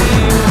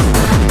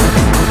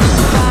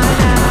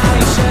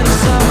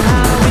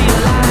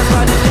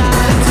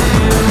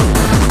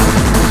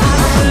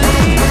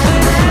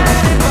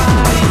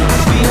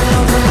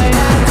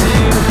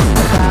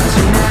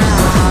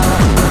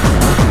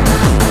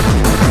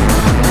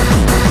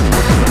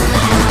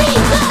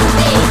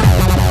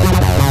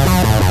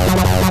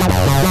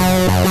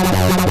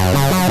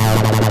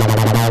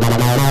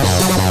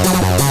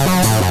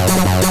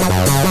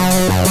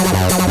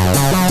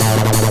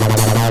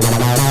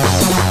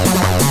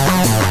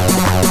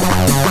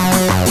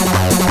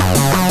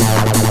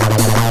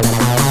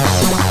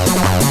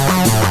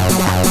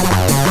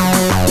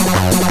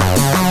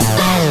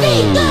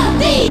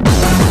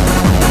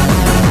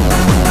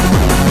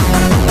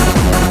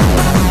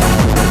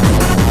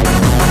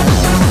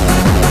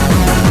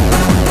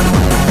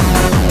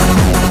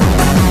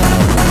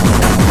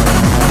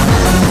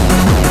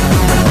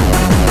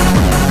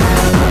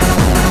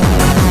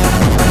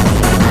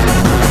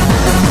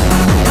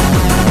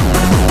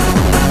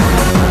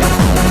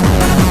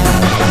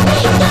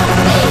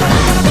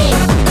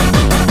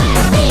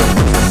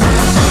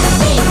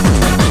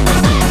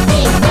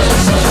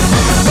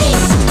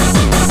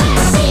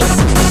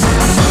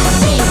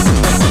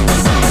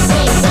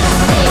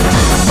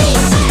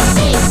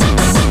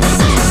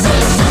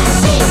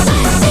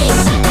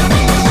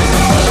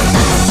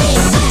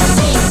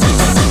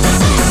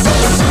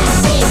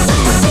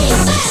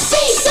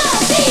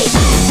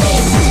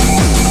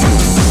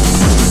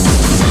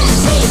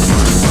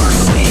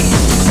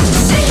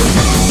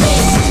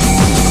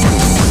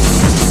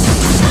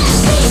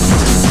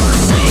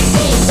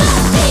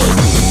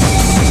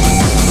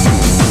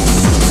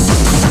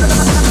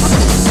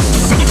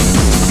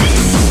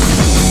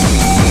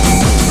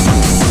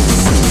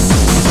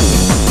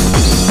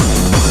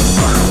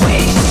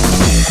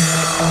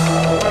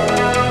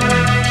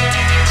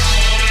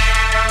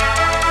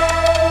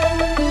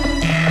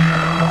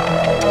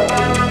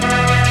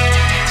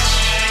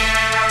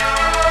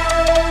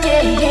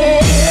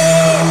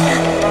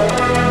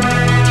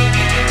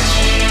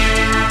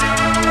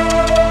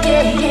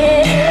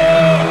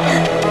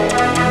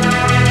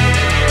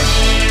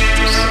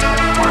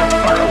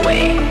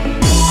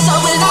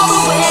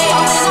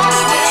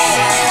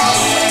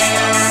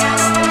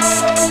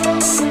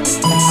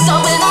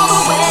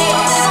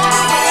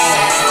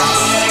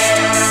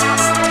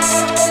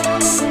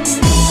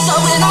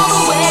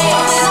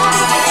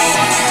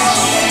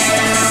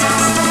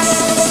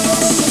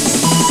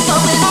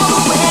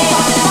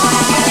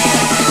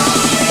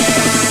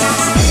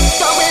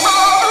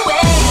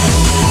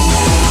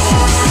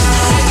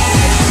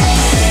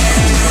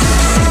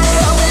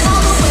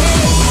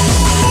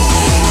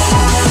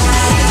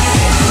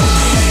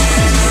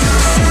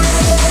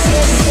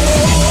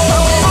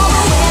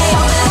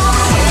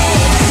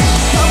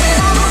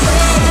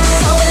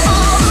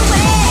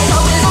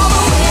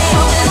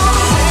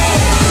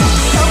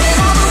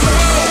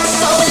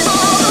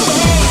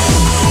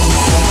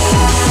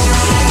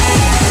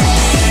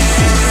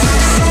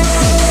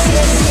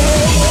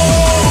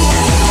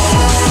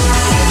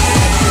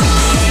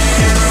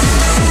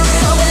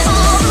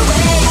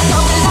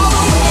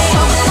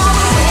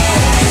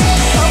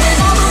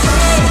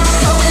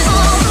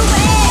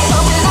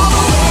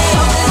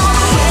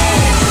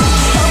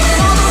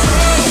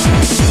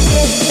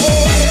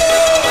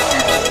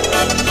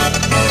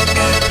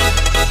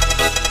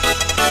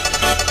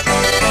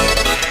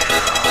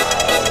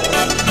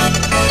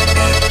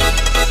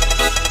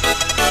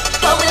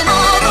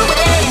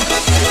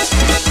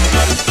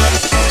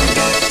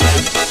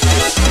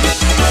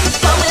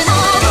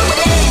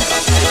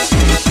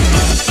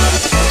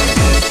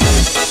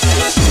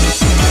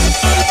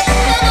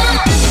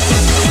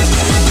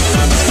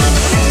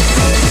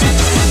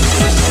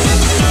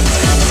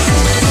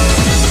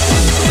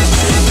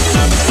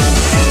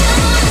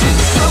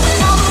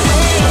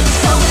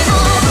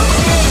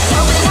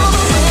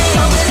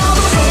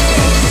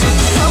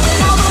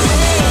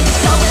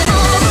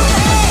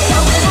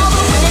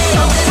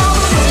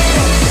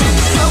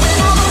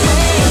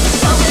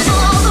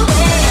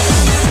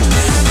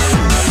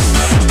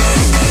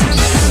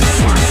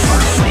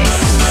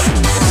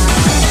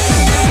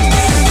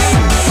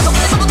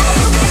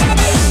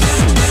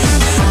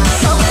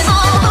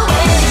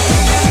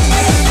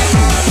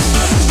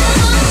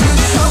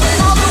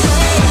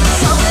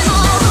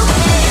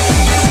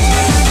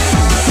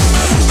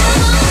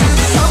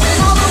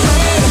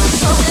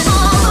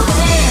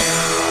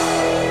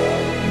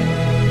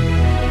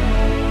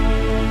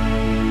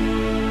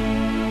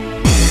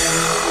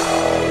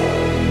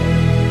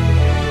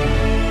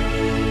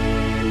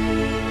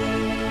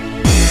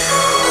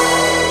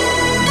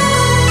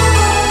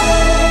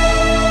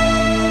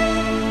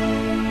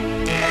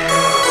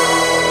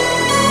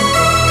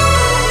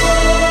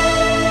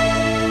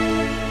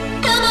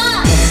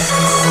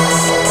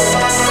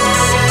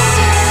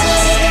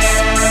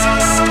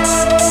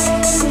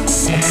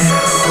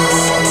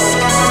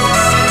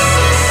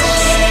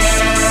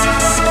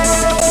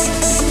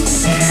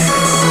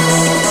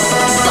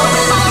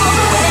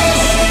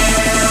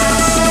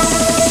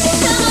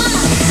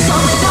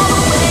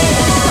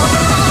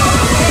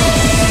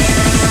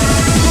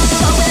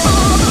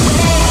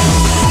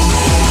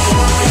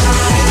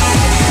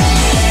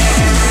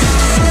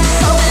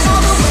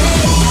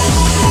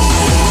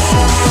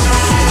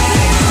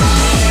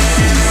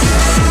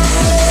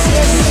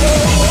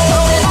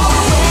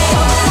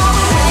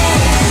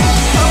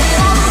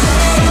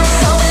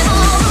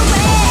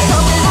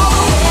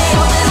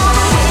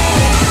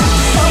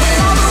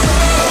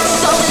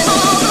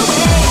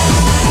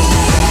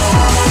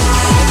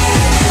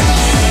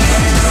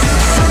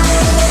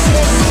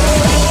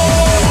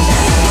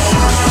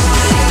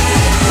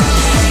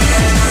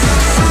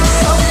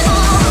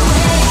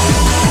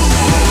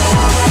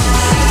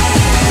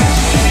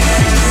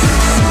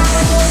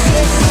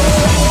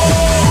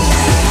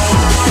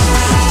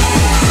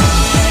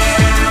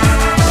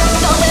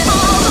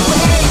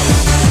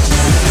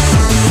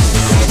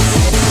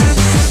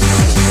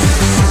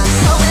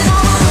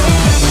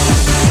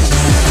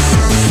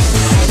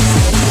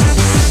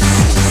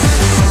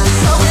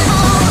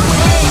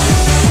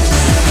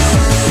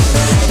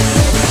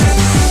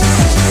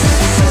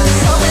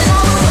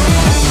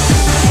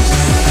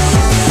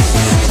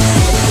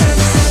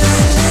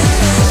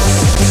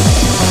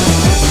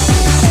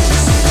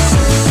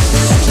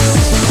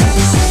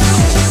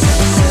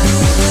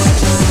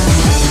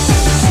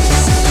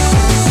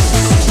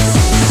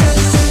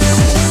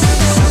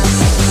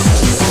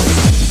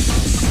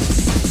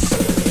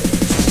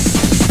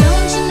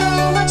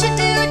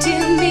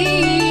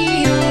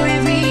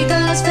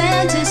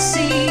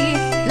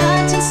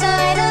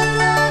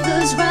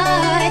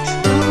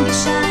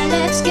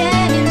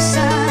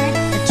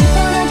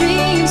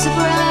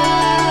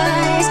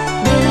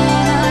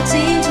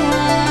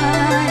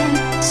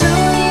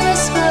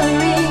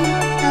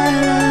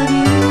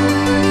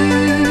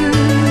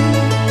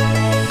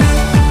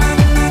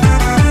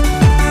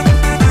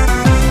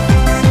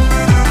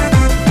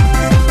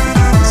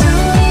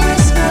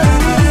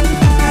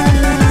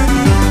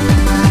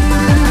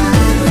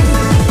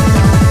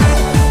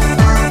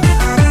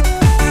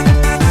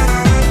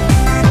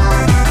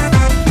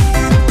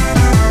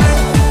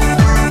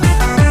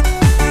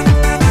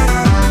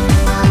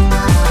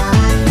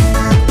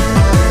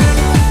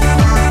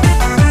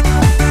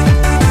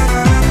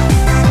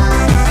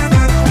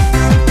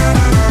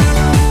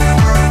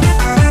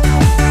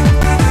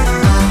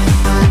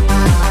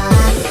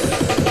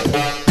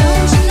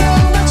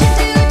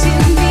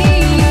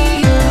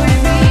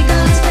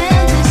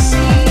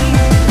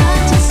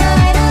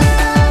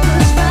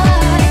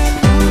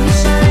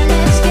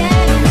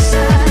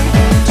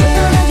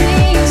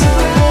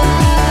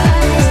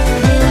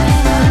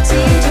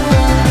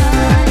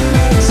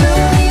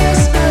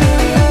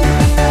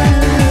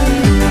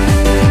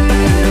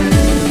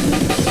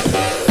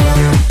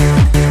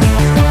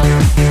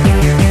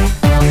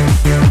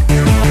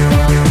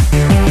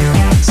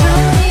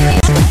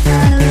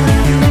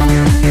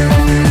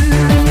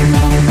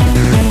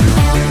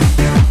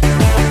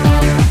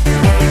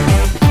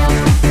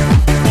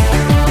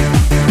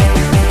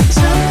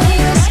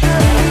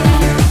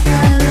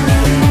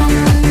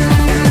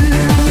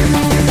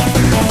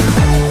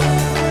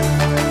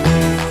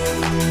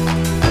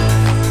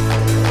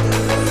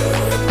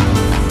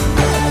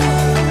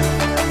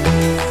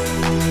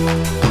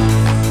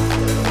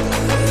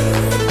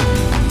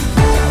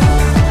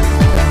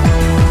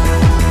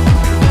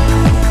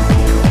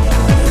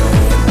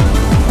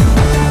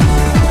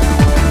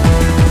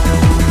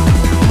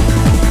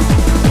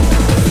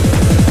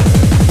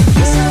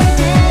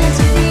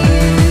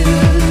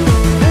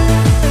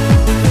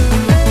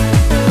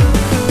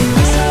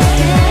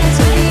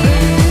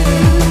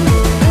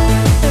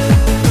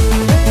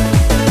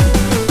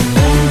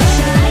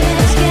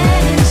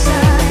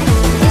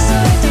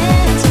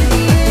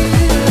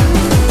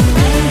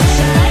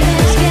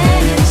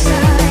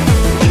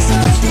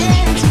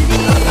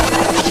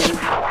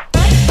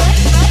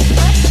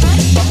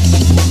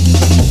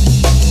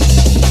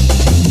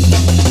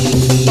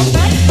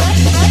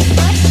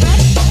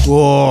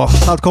Whoa,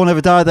 Hardcore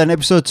Never Die then,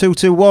 episode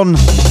 221.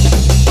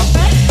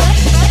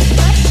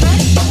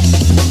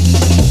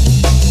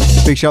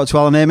 Big shout out to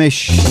Alan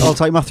Amish, all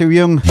tight Matthew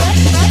Young,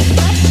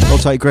 all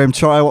tight Graham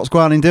Trotter, what's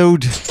going on,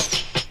 dude?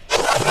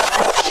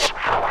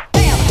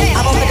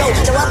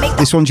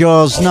 This one's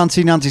yours,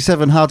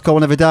 1997 Hardcore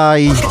Never Die.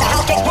 A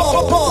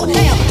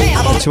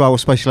 2-hour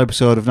special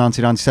episode of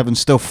 1997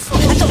 stuff.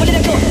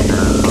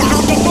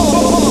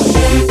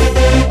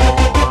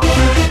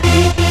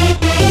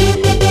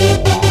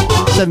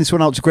 Send this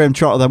one out to Graham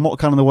Trotter then. What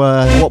part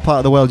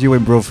of the world you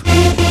in, bruv?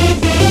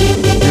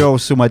 You're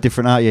always somewhere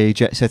different, aren't you, you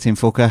jet setting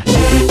fucker?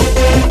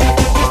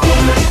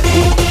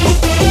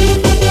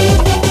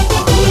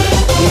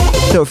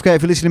 Don't forget,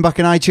 if you're listening back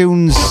in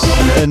iTunes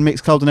and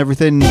Mixcloud and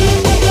everything,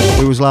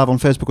 we was live on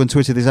Facebook and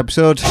Twitter this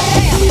episode.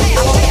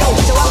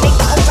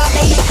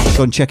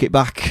 Go and check it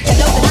back.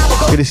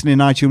 If you're listening in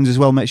iTunes as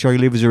well, make sure you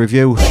leave us a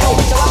review.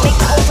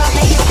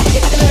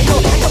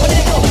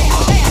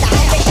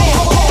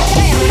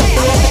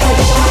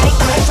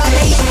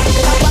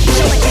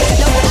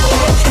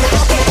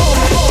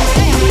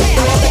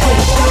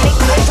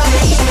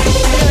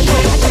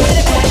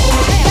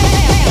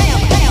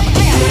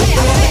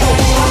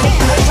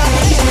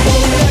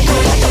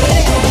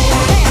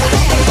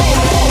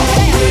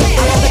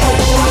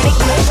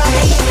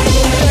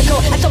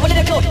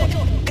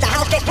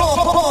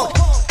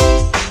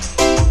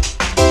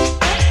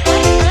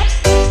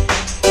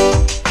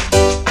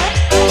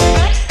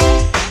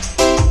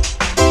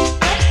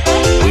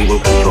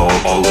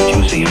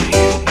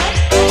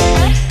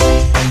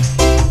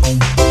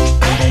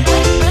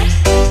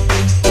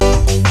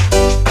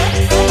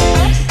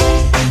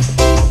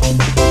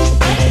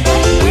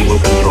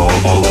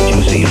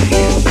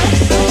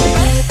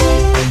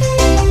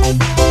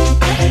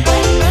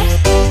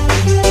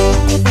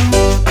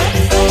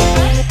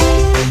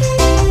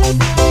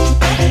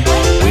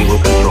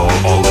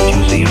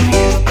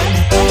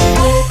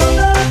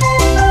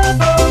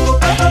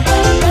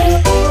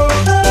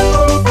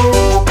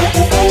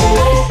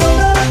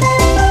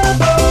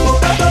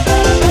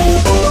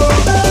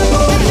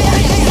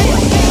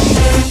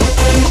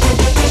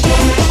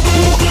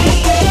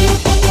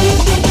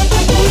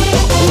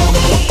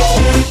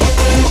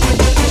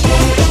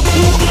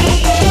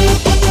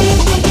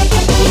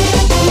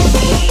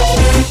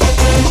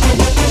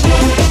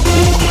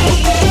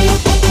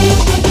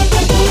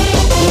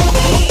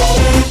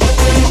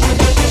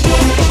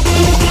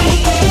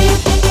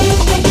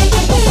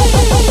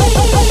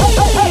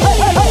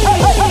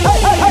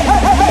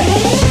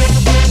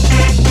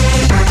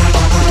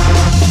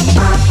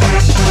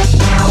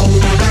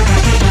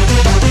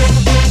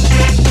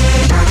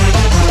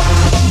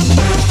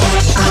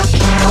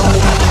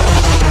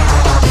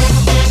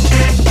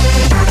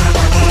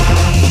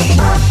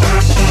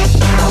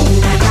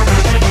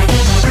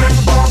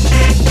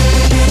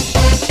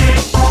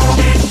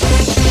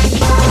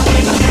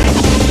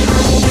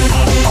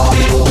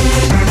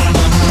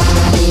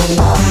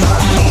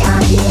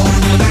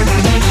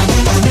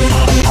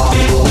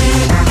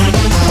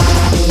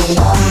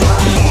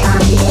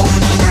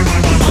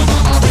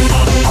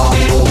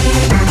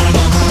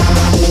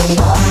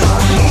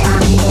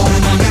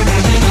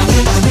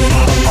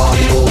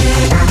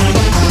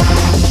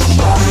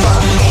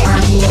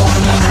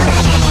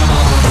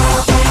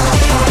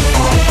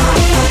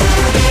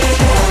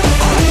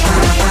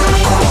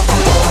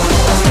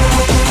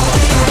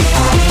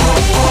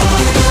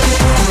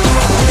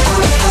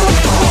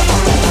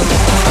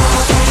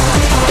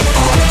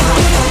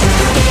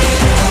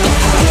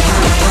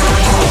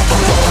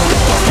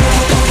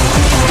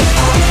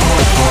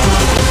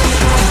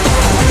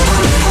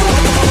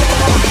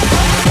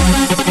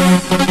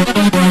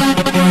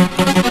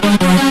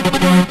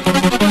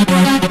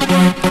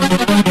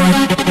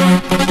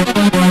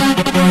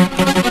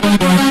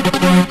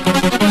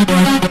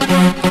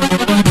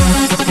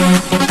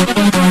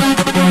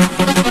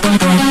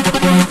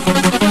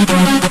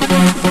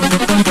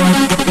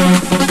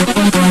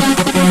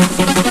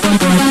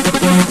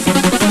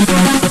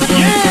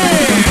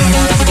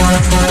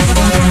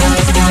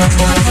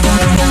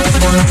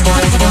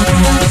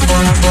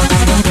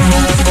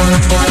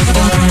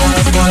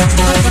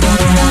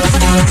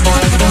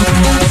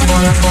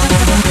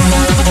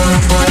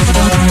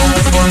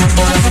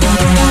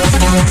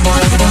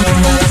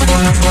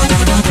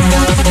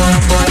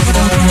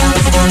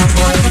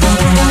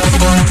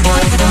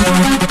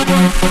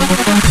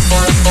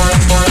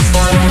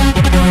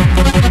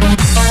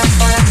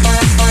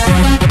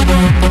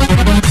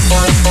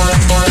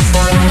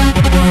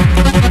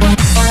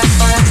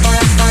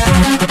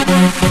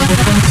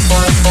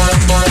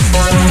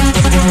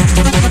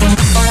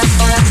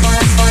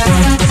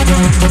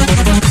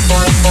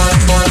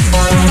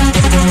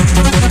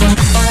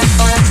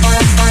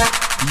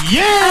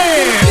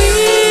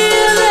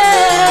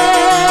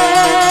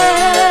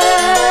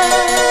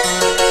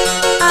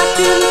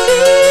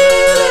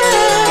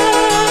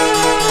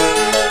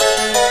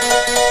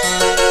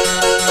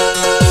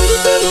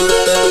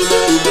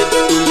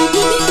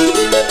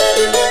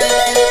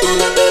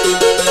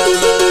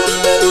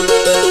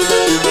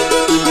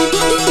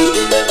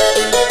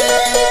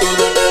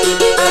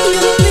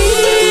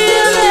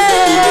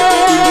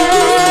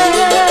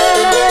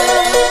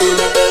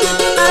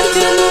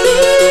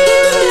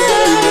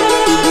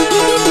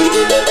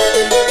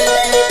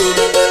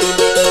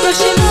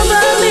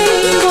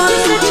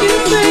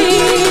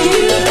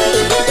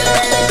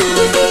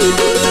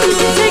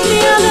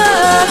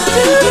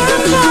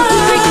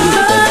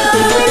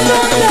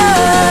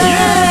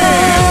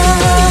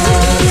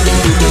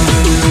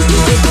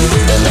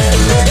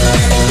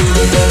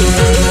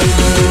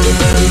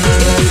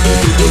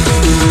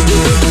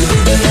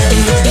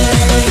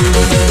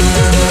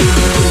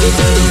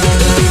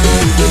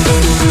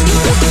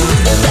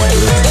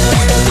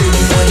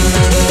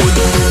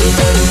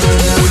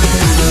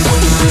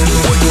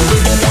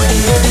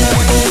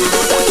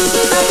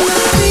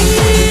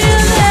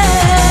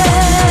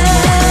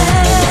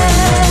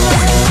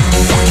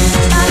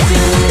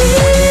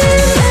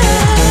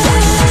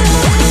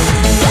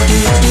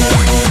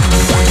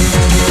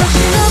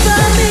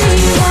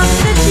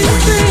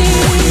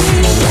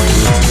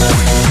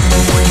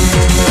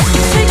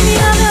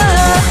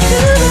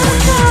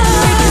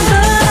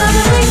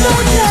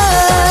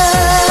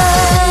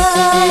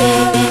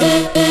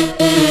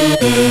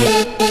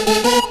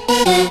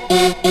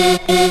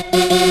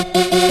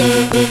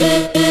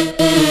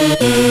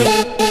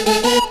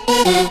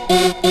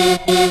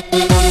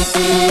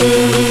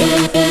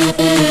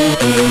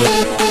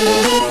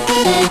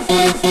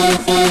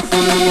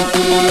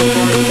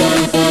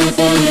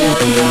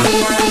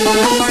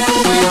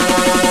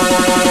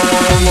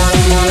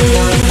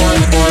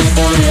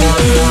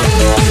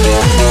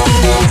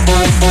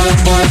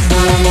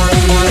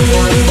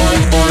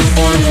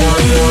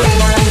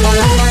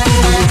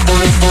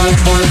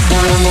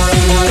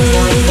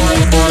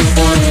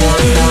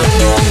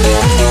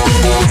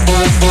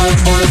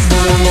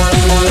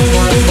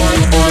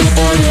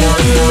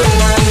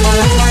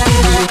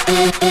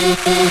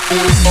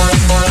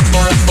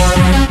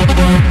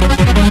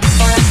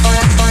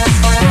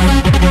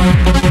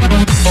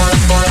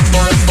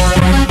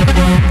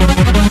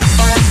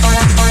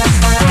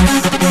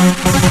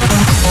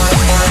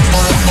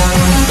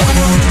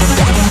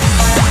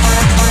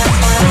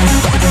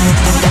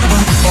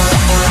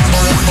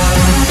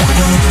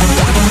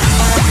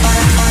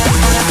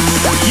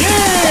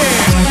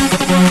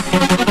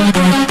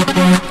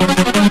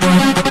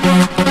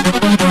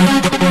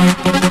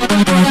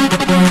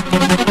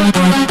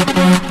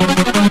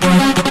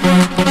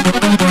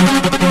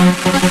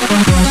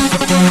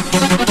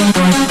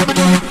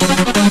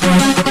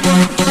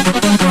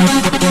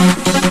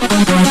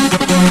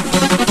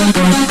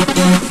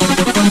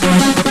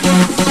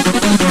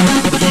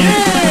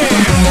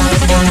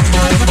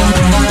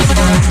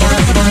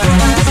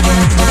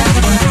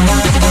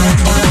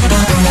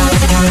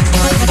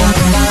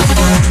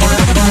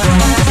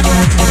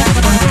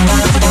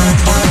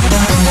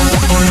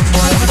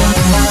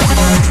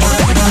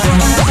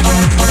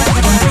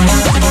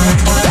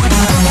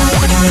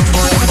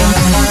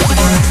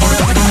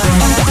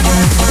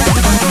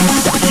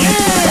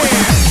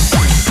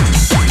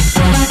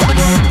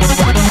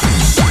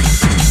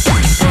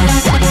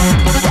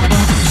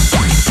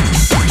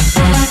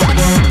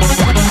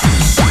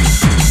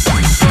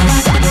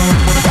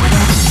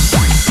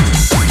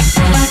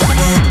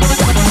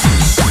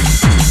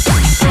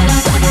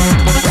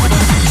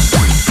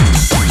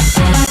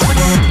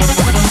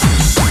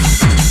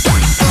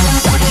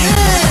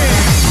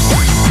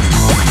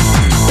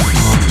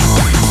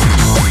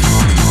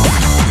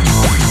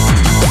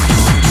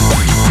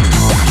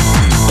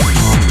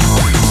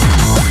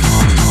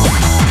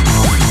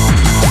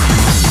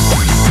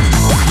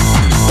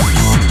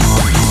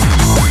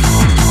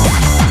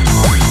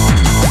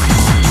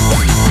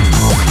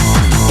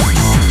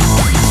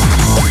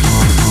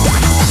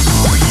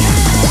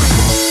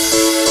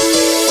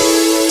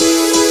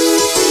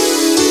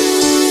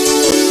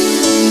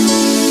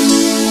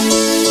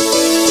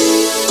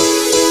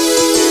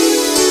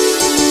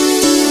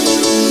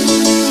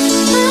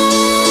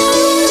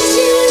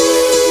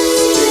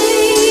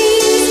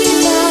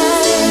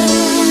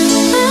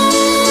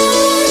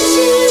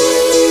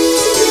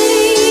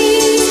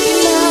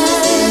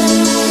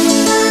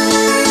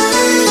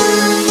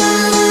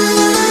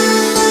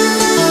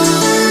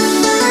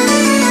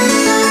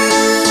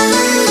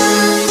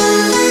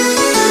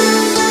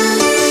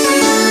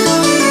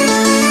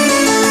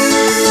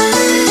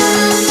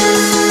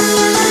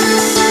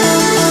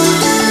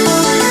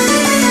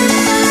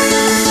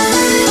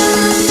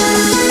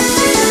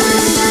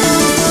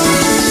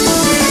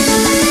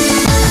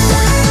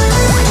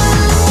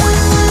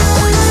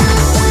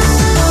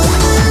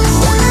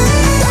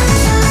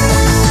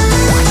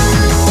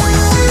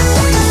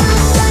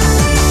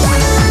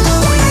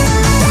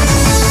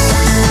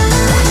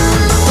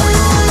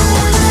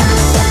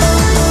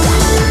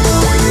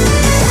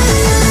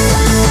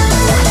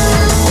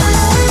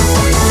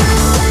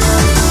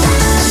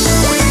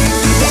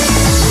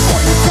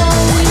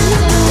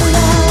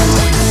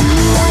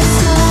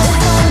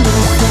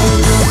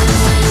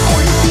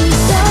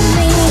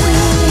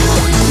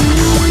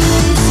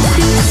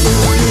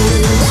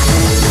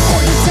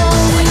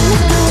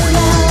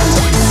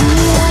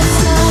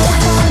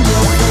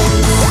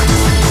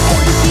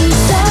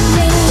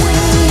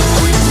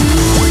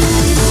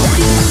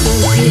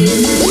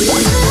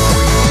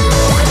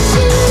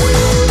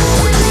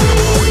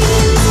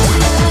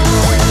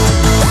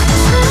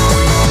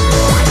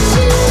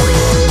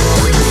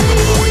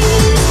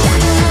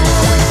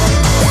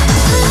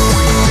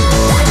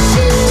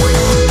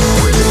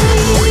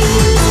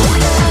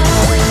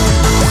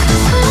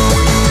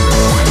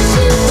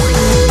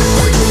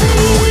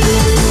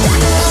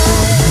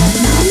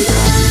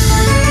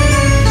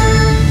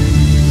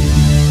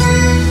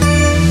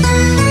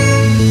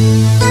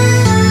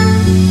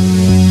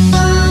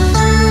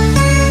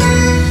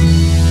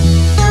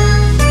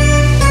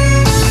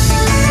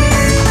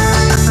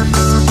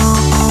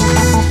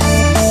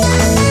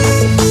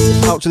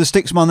 Out to the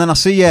Sticksman, then I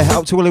see you.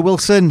 Out to Willie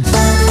Wilson.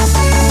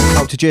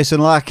 Out to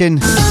Jason Larkin.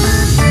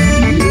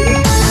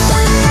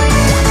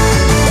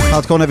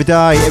 Hardcore Never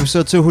Die,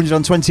 episode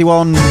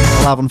 221.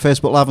 Live on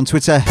Facebook, live on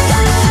Twitter.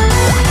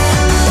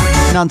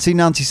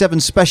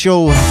 1997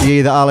 special. The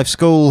year that I left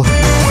school.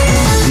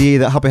 The year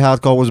that Happy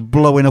Hardcore was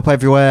blowing up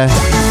everywhere.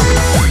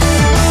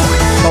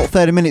 About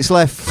 30 minutes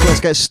left.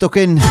 Let's get stuck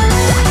in.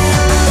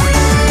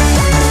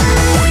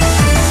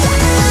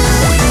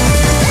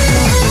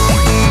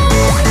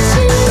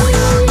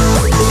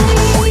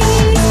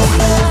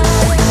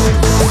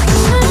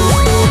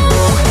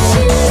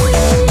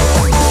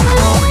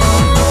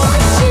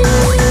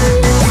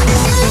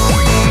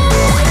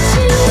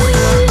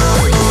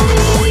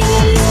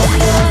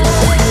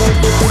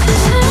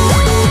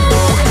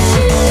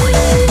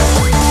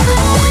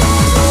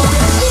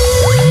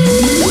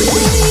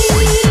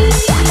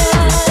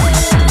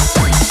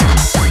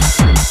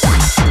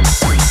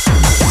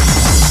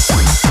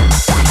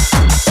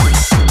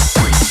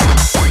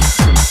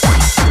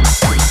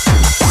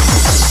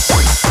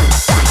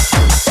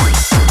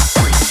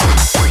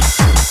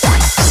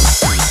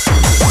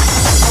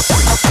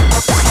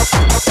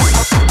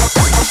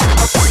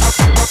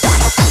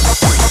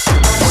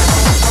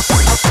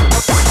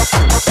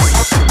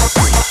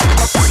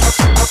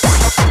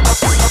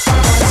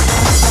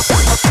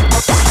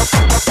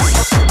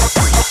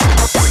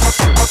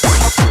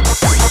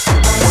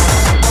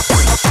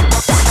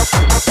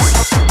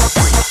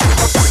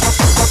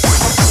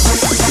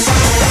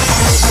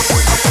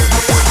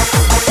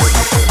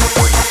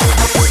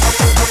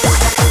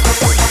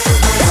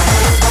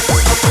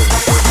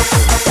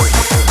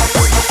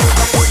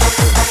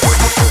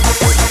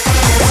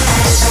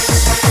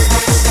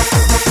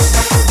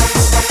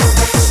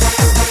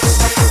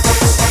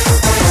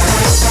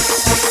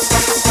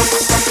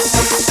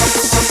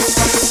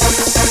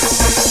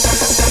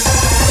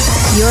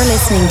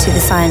 Listening to the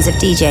sounds of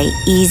DJ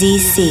Easy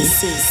C.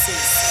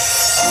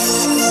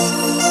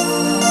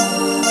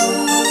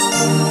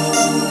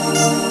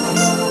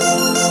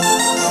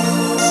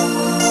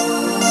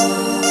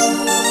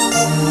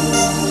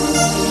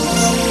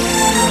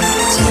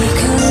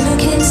 Take a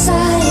look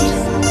inside,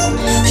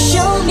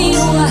 show me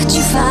what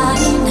you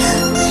find.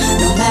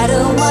 No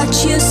matter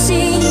what you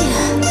see,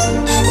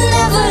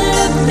 never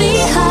look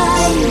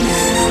behind.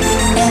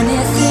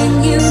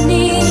 Anything you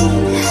need,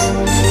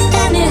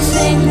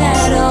 anything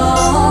at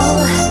all,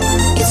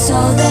 it's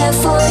all there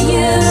for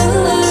you.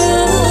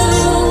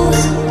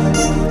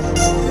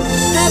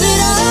 Have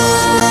it all.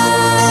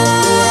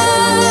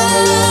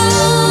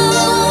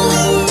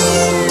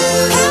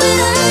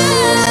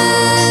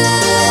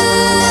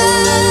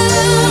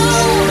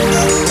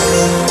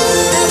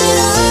 Have it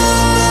all. Have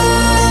it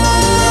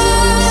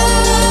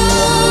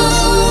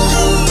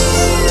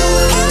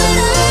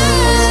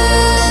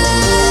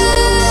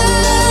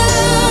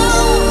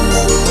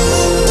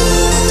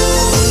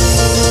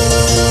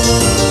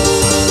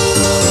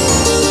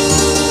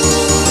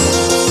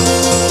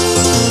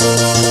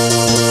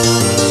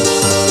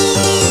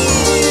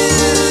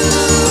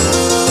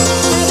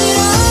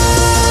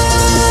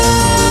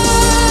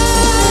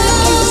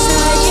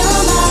inside your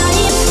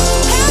mind.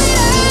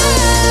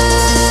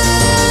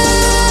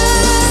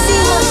 See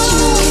what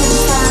you can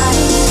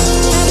find.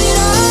 Have it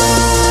all.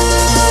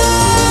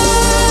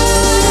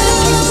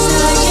 Inside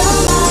your mind. Inside your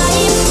mind. See what you can find. Inside your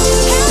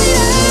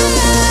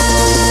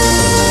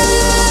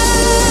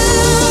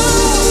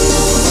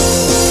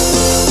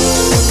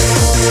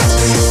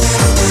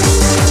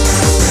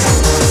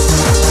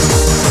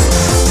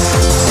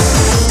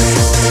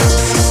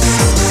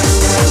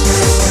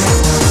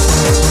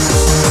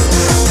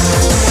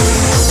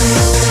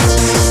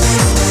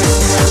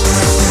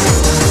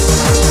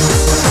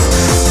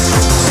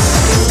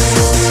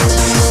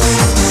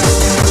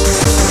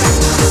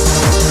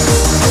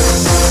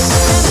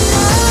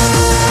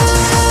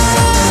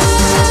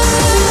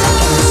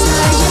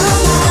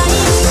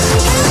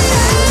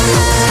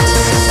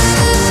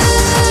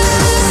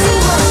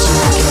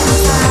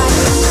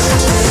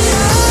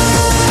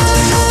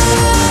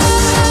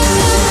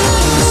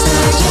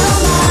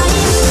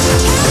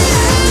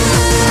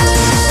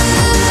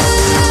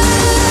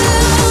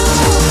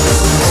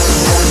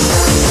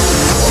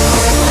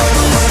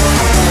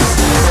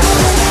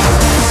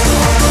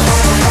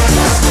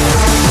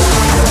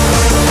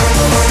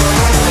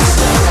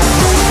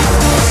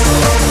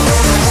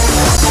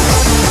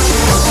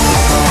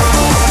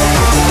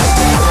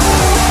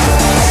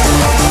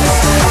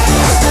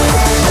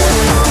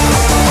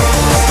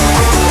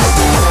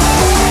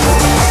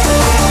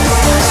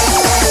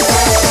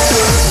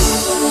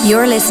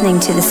You're listening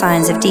to the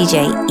sounds of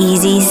DJ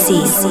Easy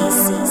C.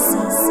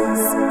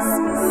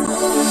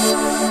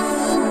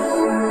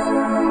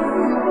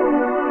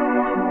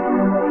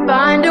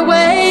 Find a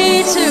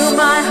way to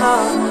my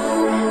heart,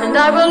 and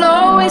I will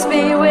always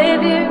be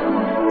with you.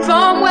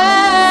 From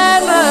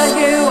wherever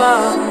you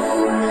are,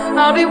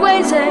 I'll be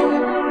waiting.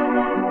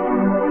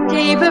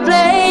 Keep a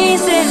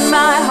place in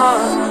my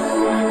heart,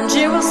 and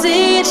you will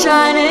see it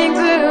shining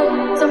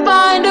through. So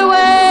find a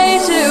way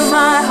to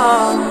my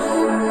heart,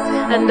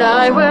 and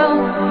I will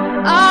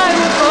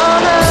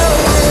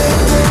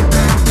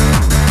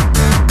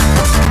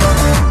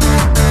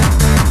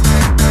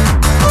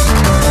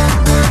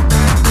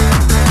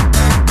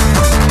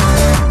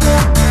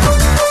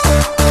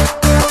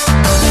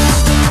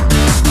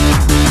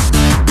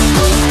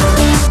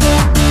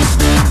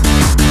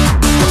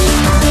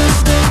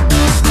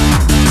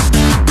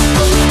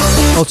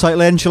Hold tight,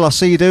 Len. Shall I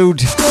see you, dude?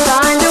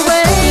 Find a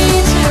way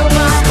to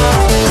my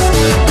heart,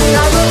 and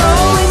I will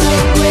always be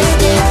with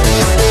you.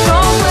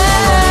 From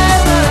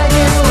wherever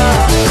you are,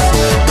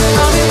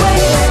 I'll be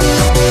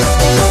waiting.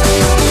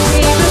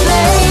 Keep a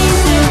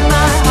place in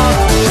my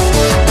heart,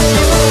 and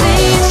you will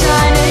see it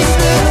shining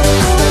through.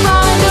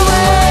 Find a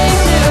way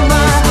to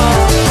my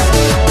heart,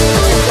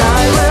 and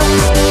I will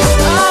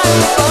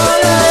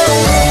follow.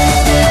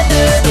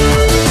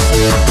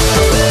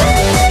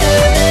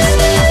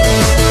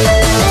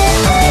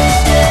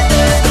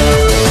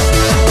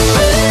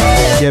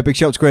 Yeah, big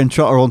shout to Graham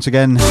Trotter once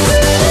again.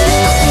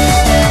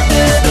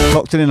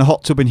 Locked in a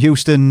hot tub in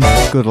Houston.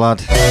 Good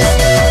lad.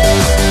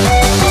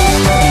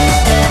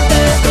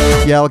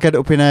 Yeah, I'll get it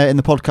up in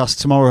the podcast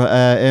tomorrow,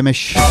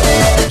 Amish.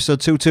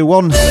 Episode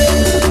 221.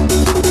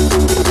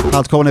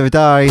 Hardcore Never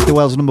Die, the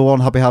world's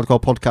 #1 happy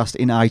hardcore podcast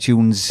in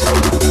iTunes.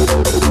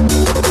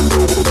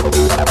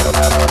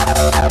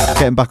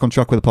 Getting back on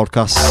track with the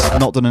podcast.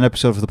 Not done an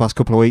episode for the past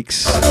couple of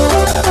weeks.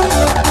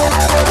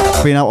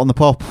 Been out on the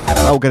pop,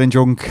 out getting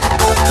drunk,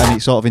 and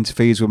it sort of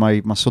interferes with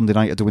my Sunday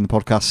night of doing the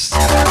podcast.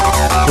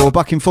 So we're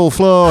back in full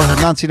flow,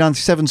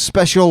 1997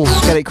 special,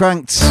 get it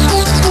cranked.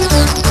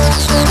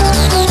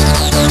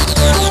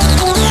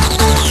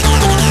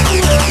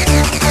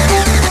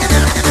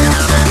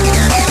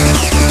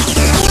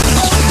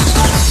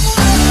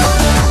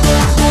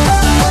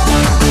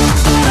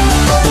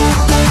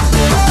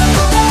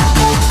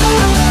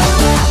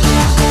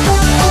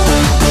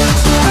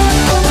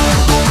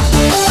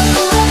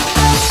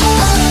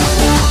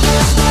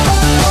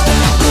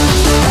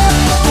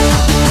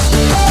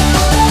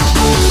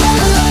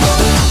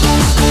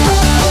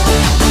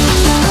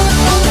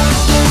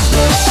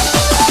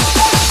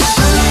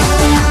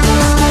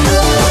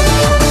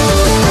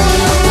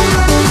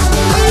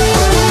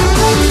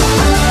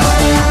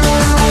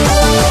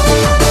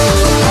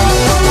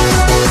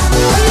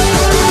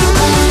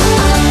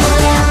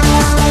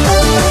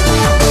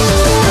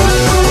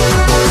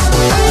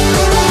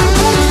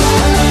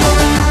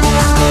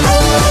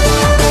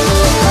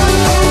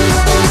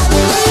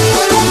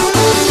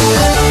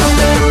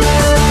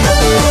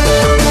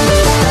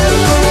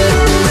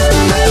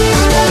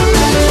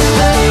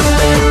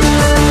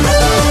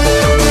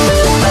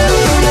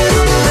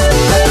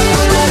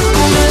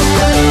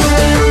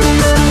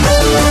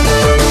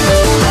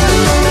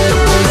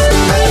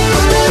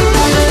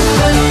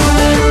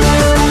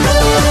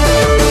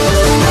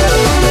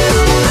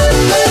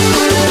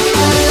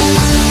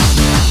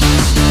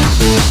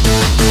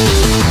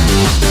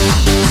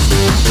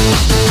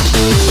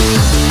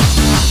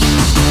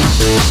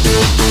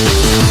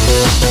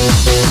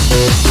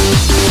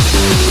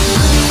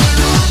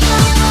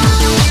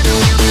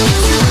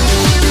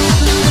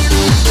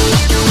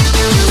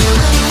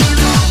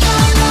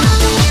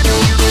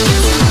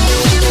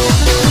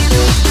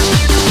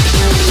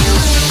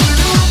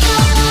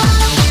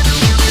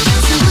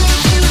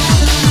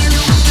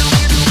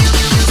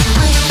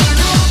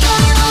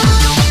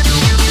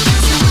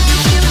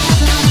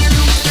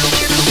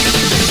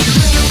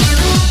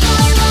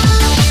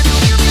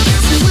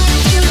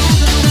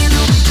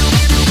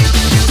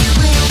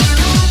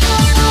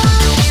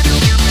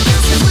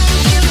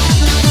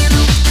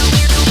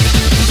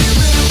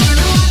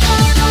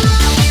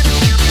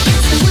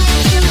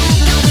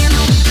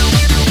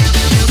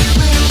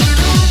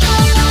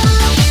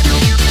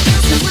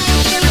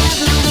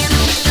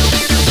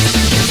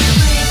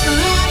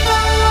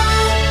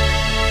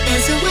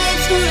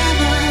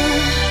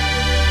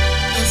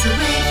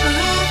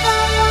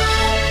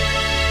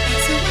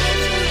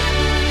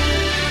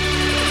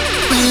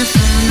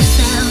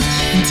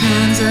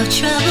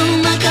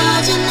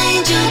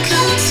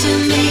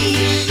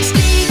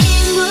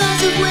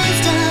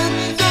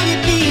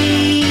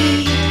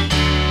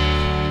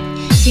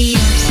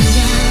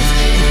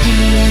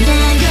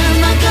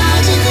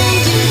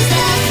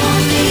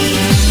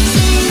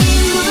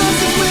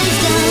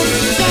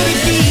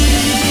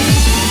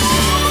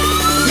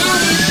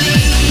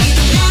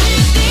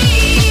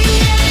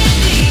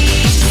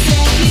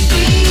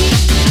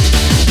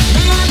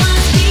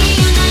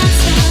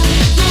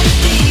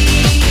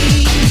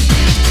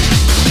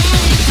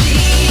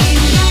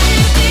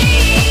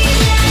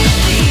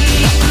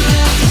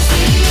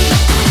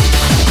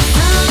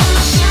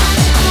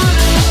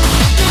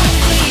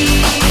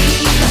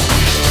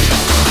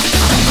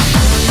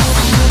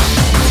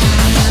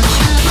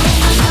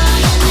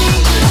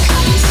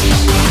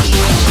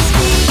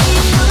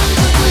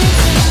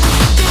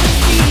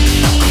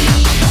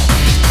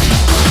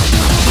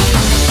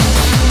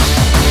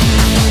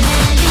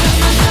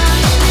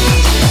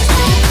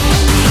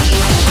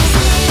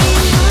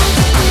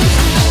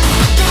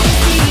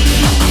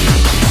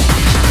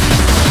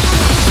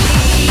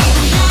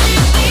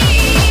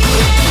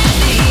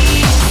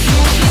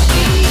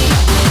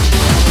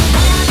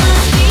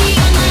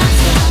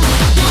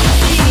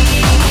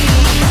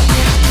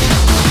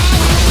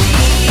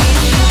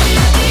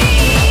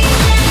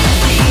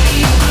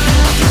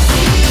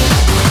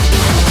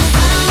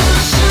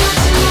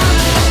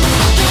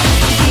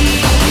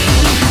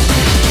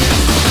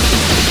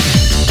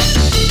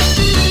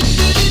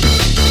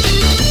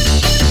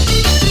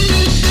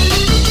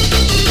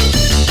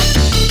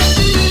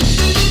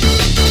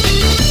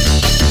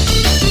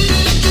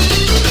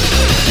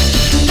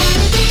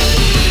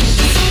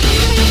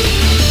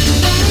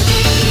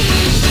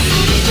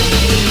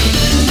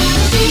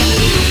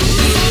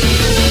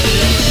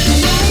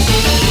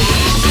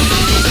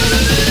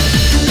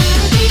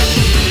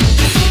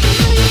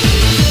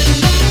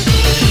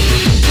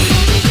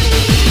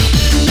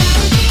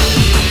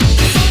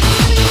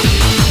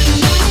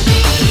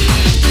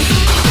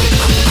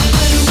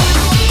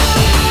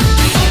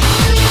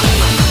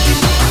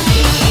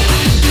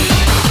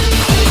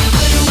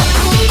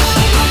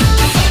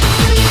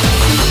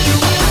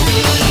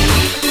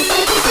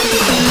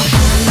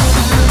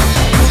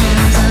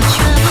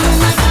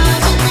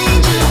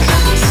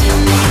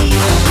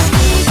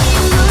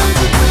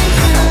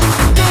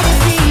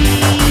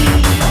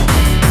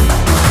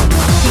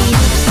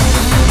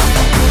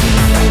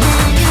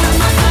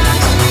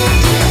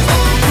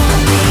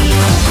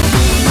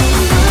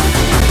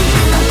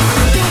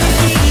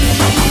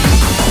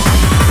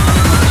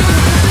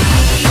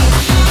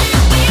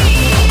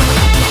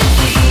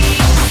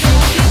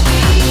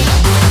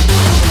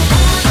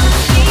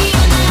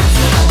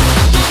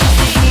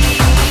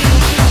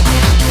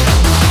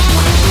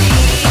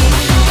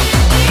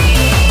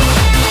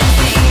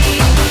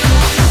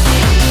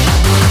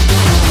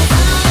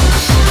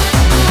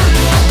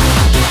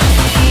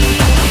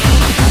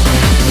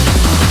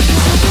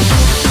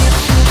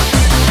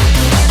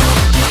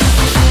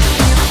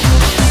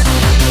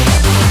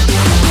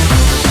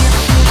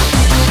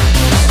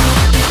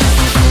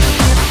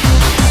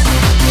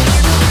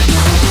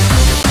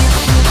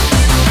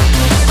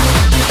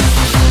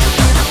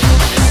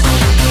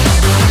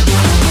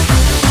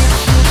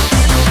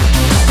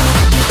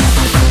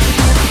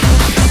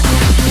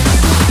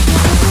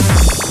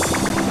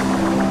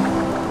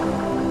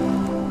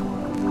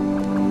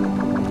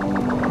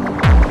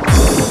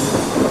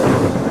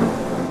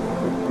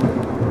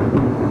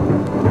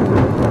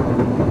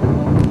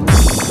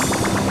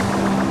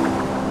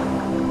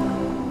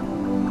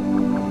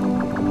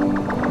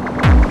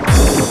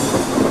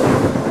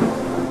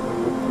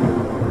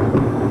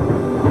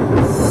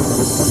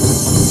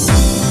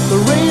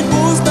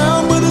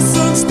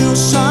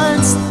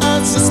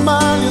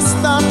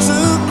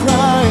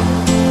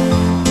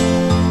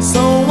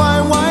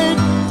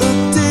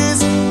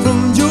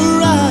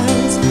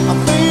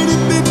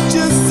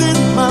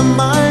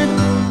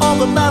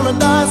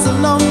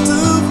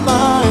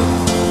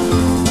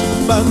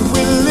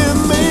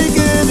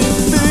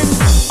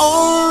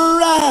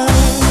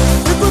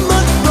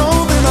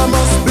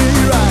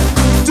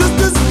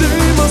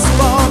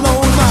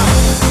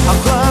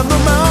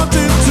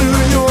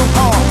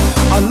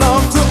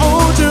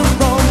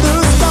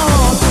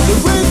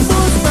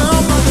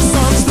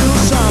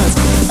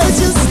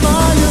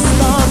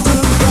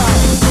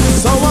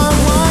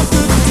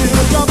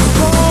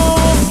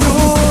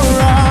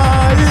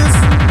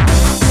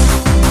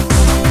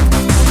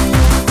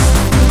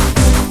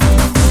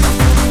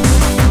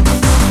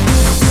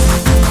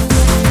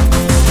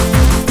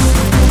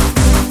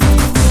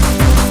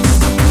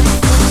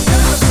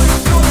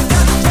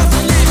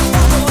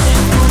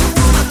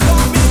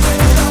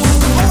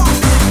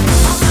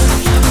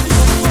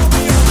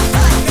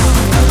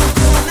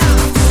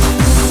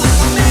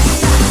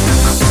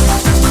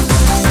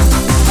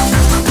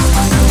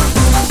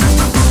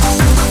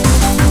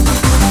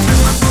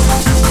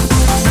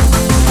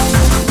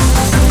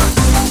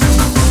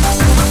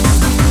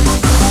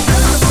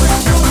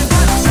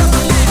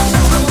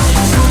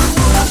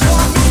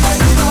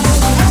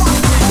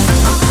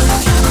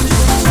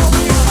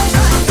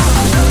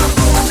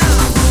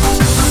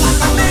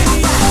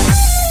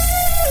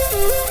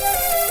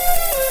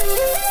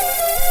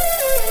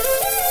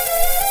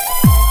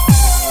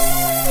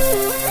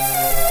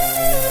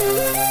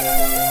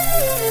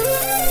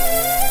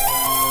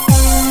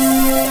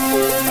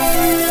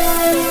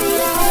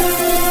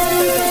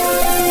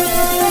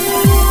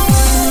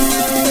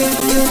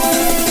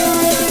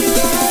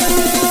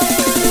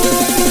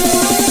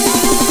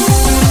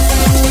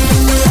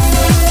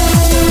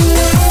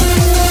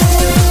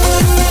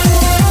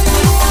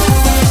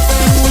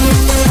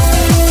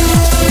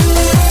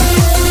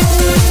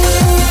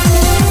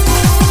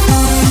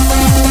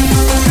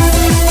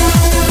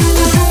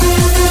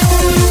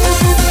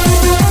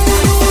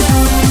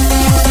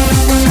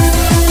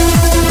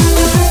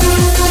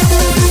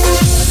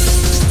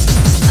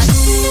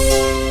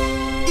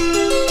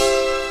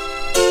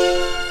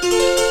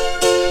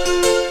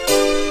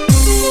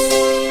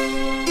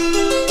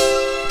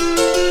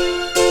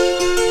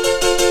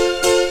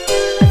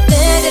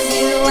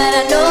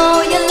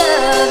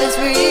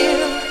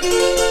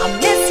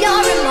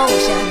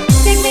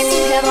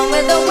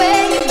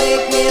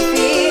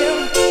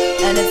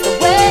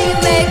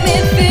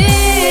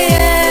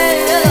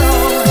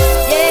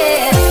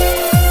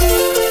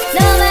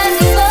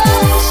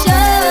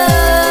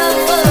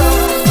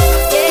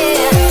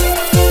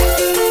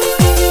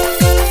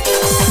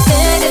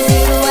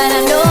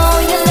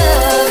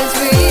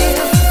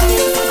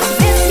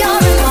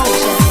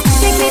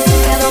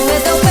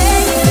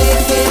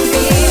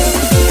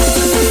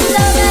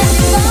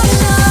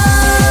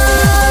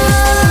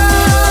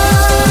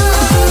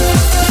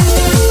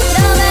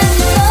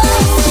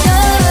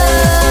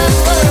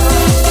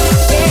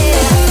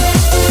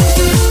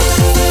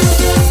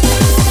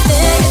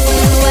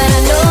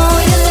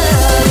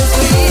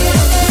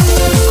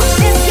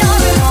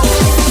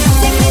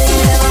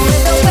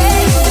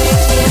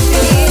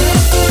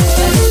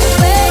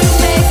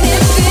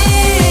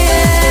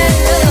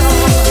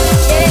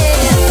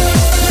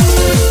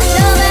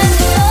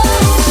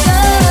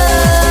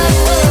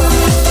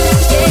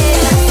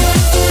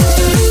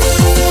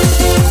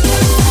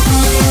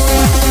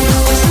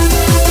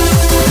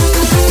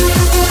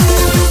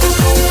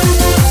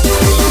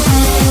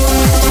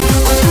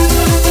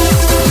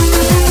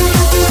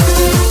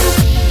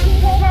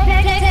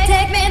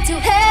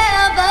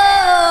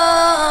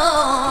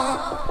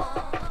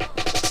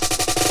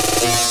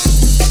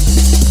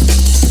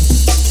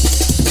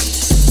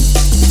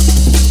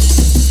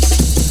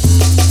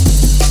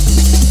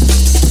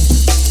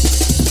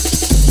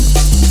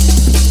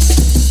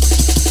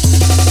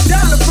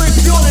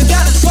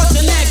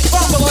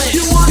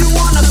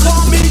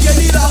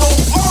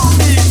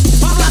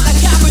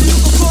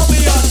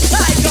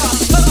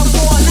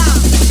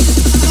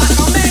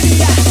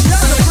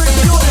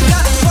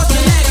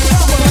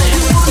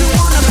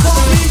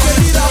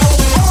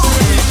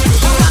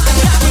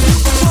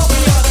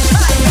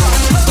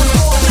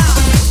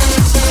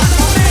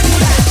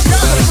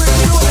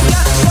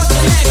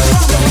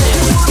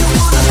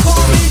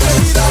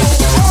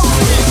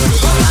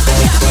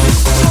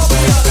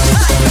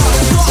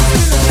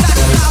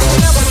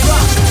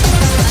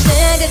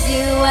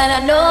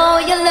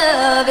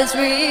 is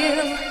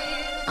real.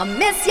 I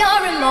miss your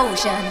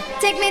emotion.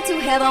 Take me to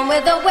heaven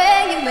with the way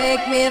you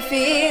make me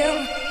feel.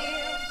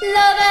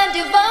 Love and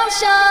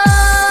devotion.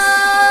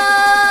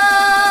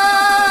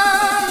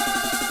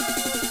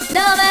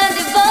 Love and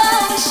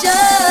devotion.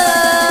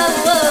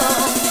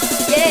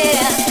 Oh,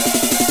 yeah. Yeah.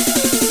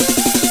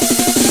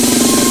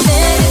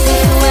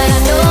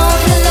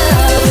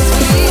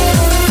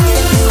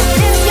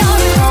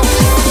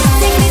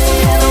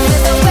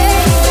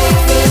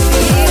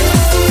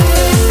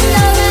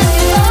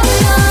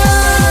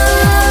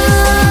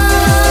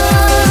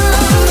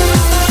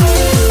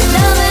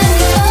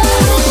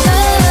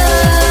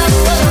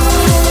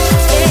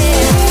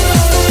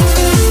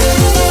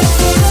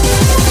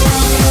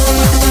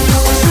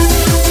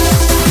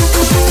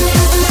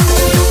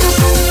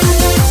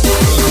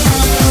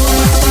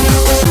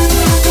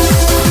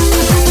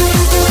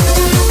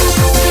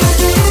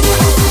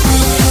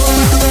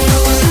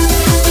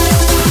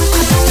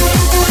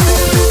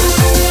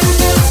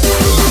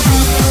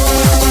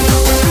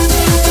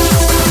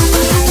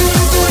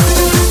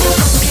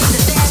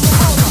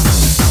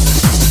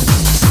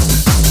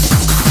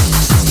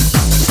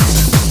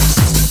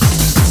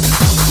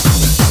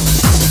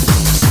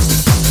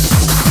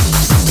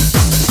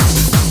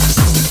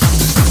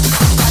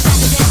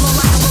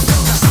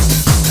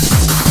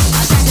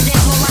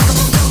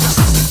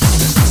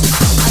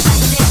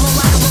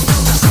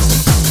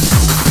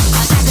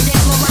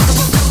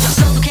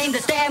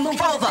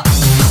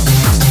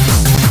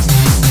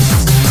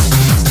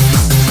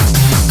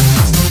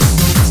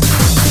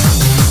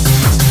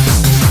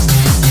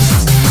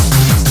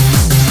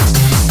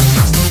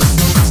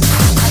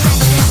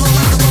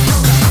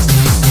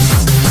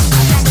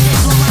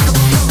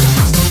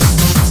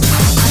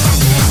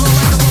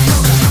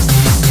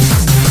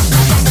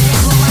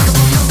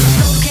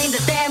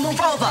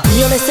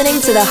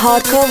 to the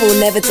Hardcore Will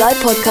Never Die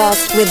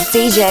podcast with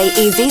DJ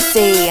Easy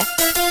C.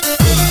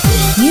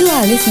 You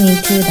are listening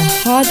to the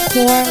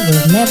Hardcore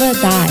Will Never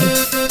Die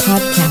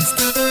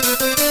podcast.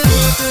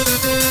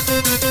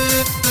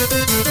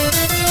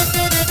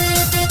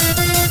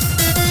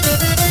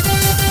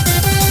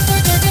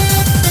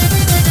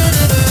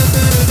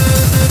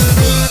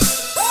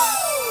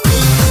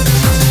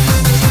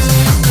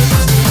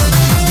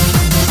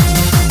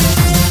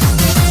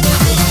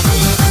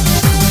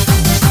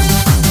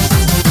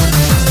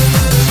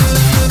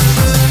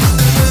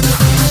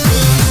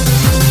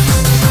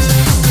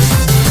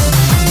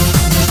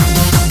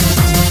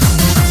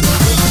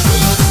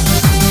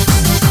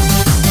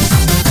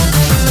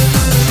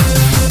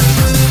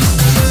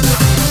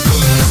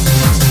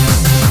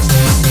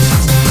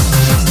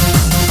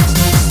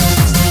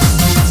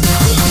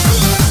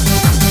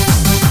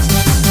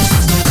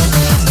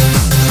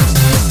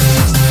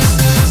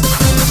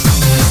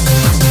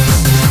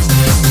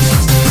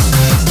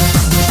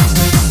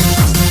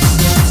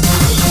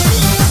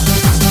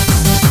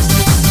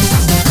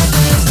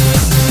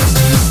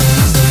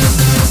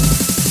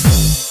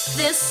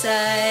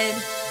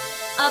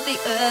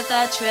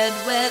 I tread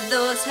where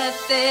those have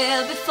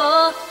failed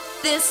before.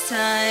 This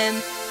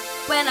time,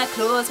 when I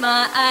close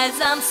my eyes,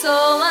 I'm so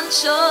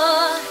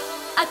unsure.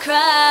 I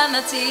cry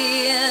my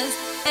tears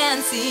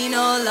and see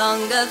no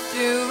longer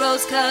through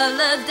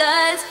rose-colored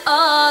eyes.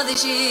 All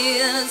these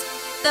years,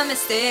 the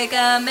mistake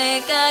I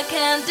make I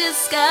can't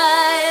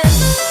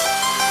disguise.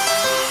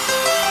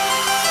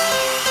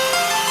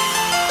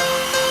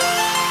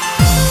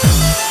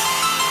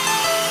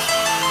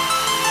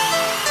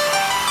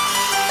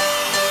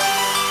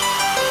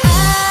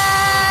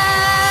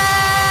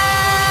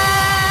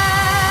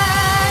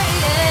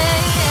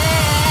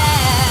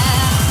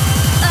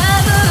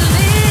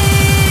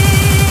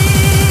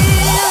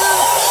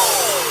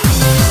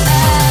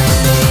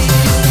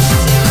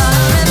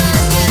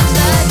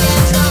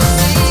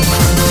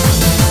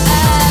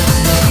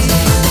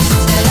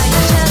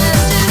 Jealous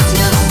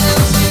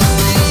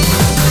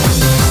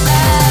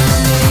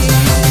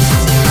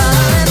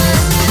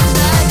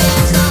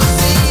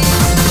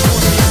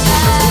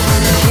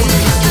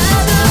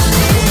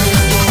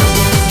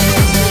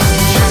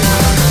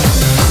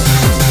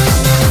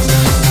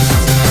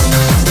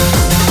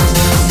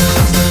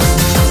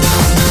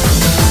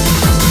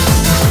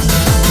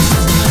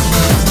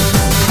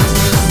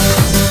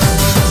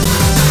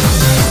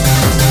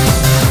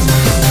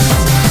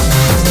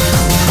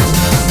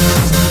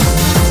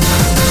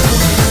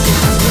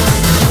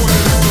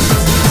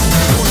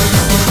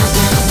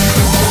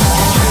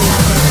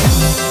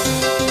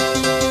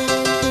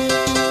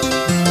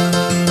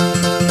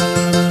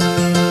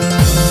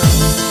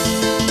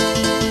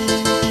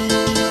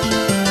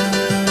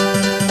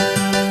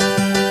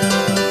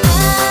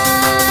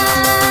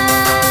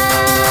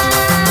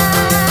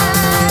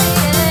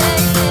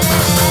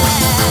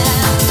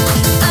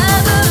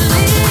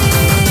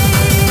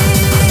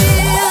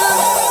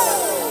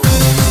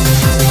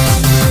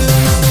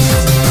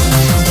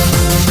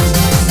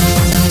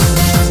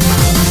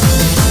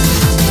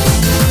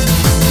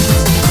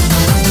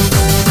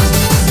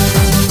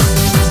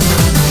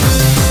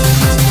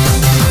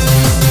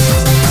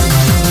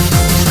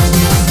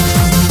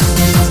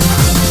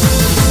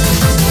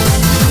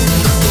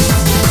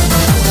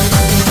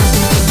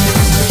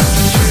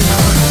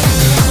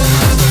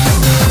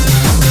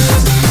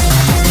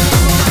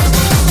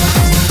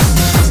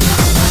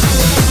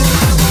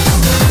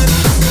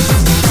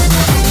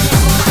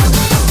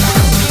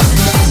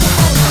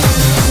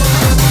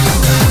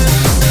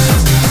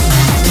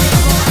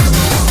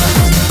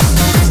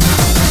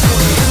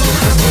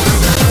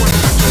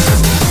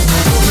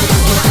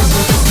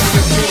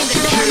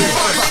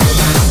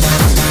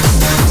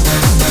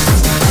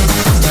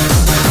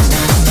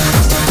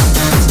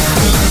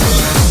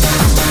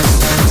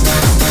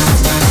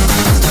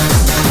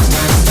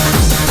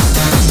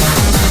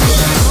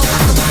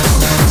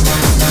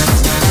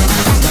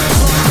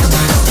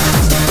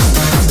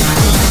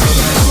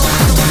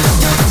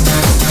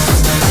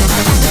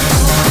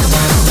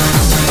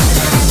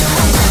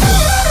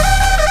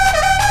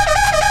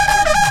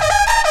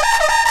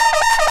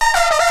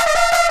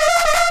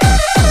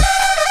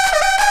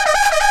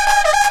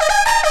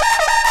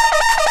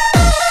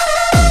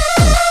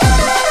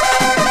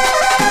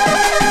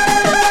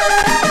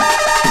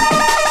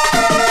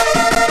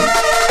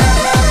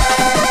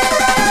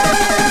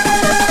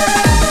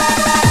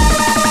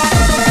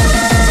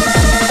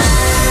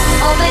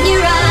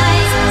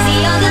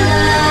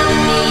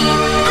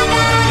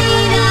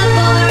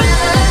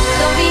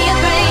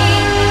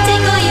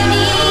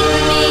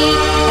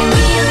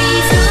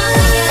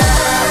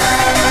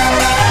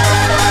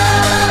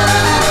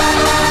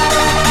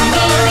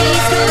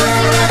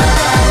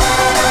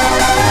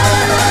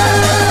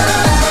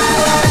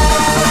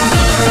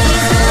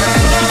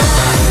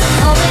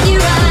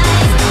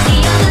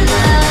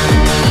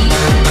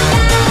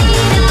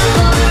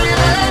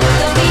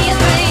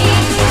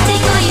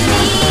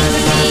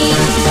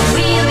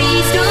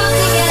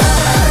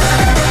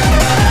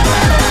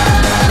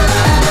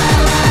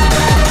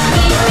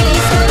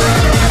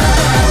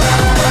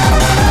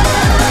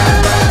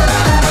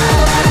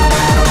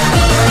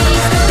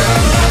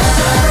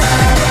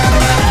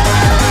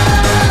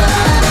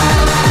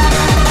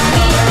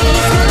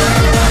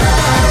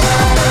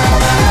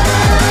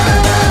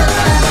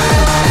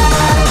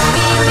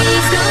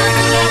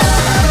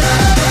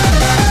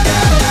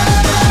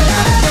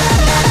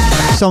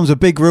Sounds a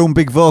big room,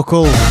 big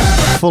vocal,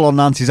 full on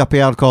 90s happy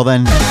hardcore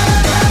then.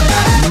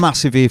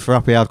 Massive here for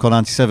Happy Hardcore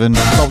 97.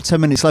 About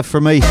 10 minutes left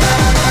from me.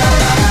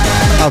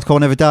 Hardcore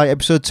Never Die,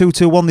 episode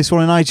 221, this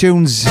one on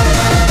iTunes.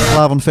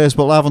 Live on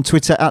Facebook, live on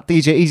Twitter at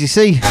DJ Easy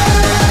C.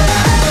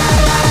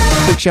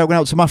 Big shout going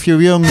out to Matthew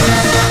Young.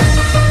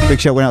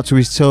 Big shout going out to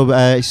his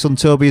son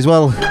Toby as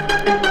well.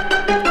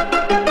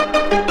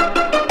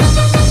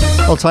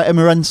 All tight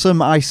Emma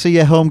Ransom, I see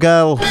you, home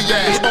girl.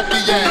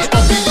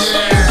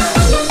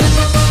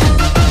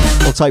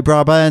 All tight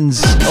Bra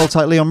Burns, all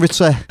tight Leon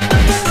Ritter.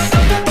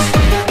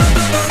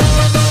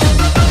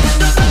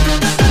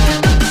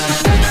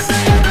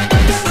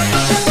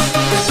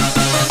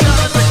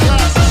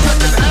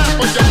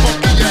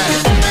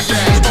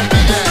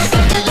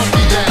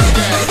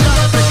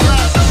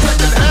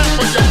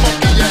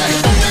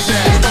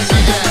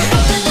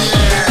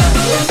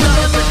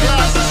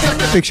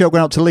 Big shout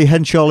going out to Lee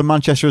Henshaw in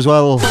Manchester as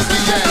well.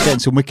 Getting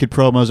some wicked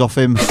promos off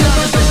him.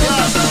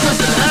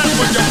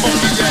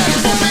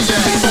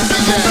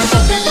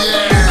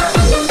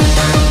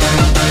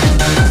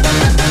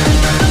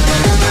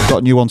 Got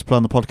a new one to play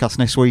on the podcast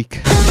next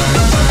week.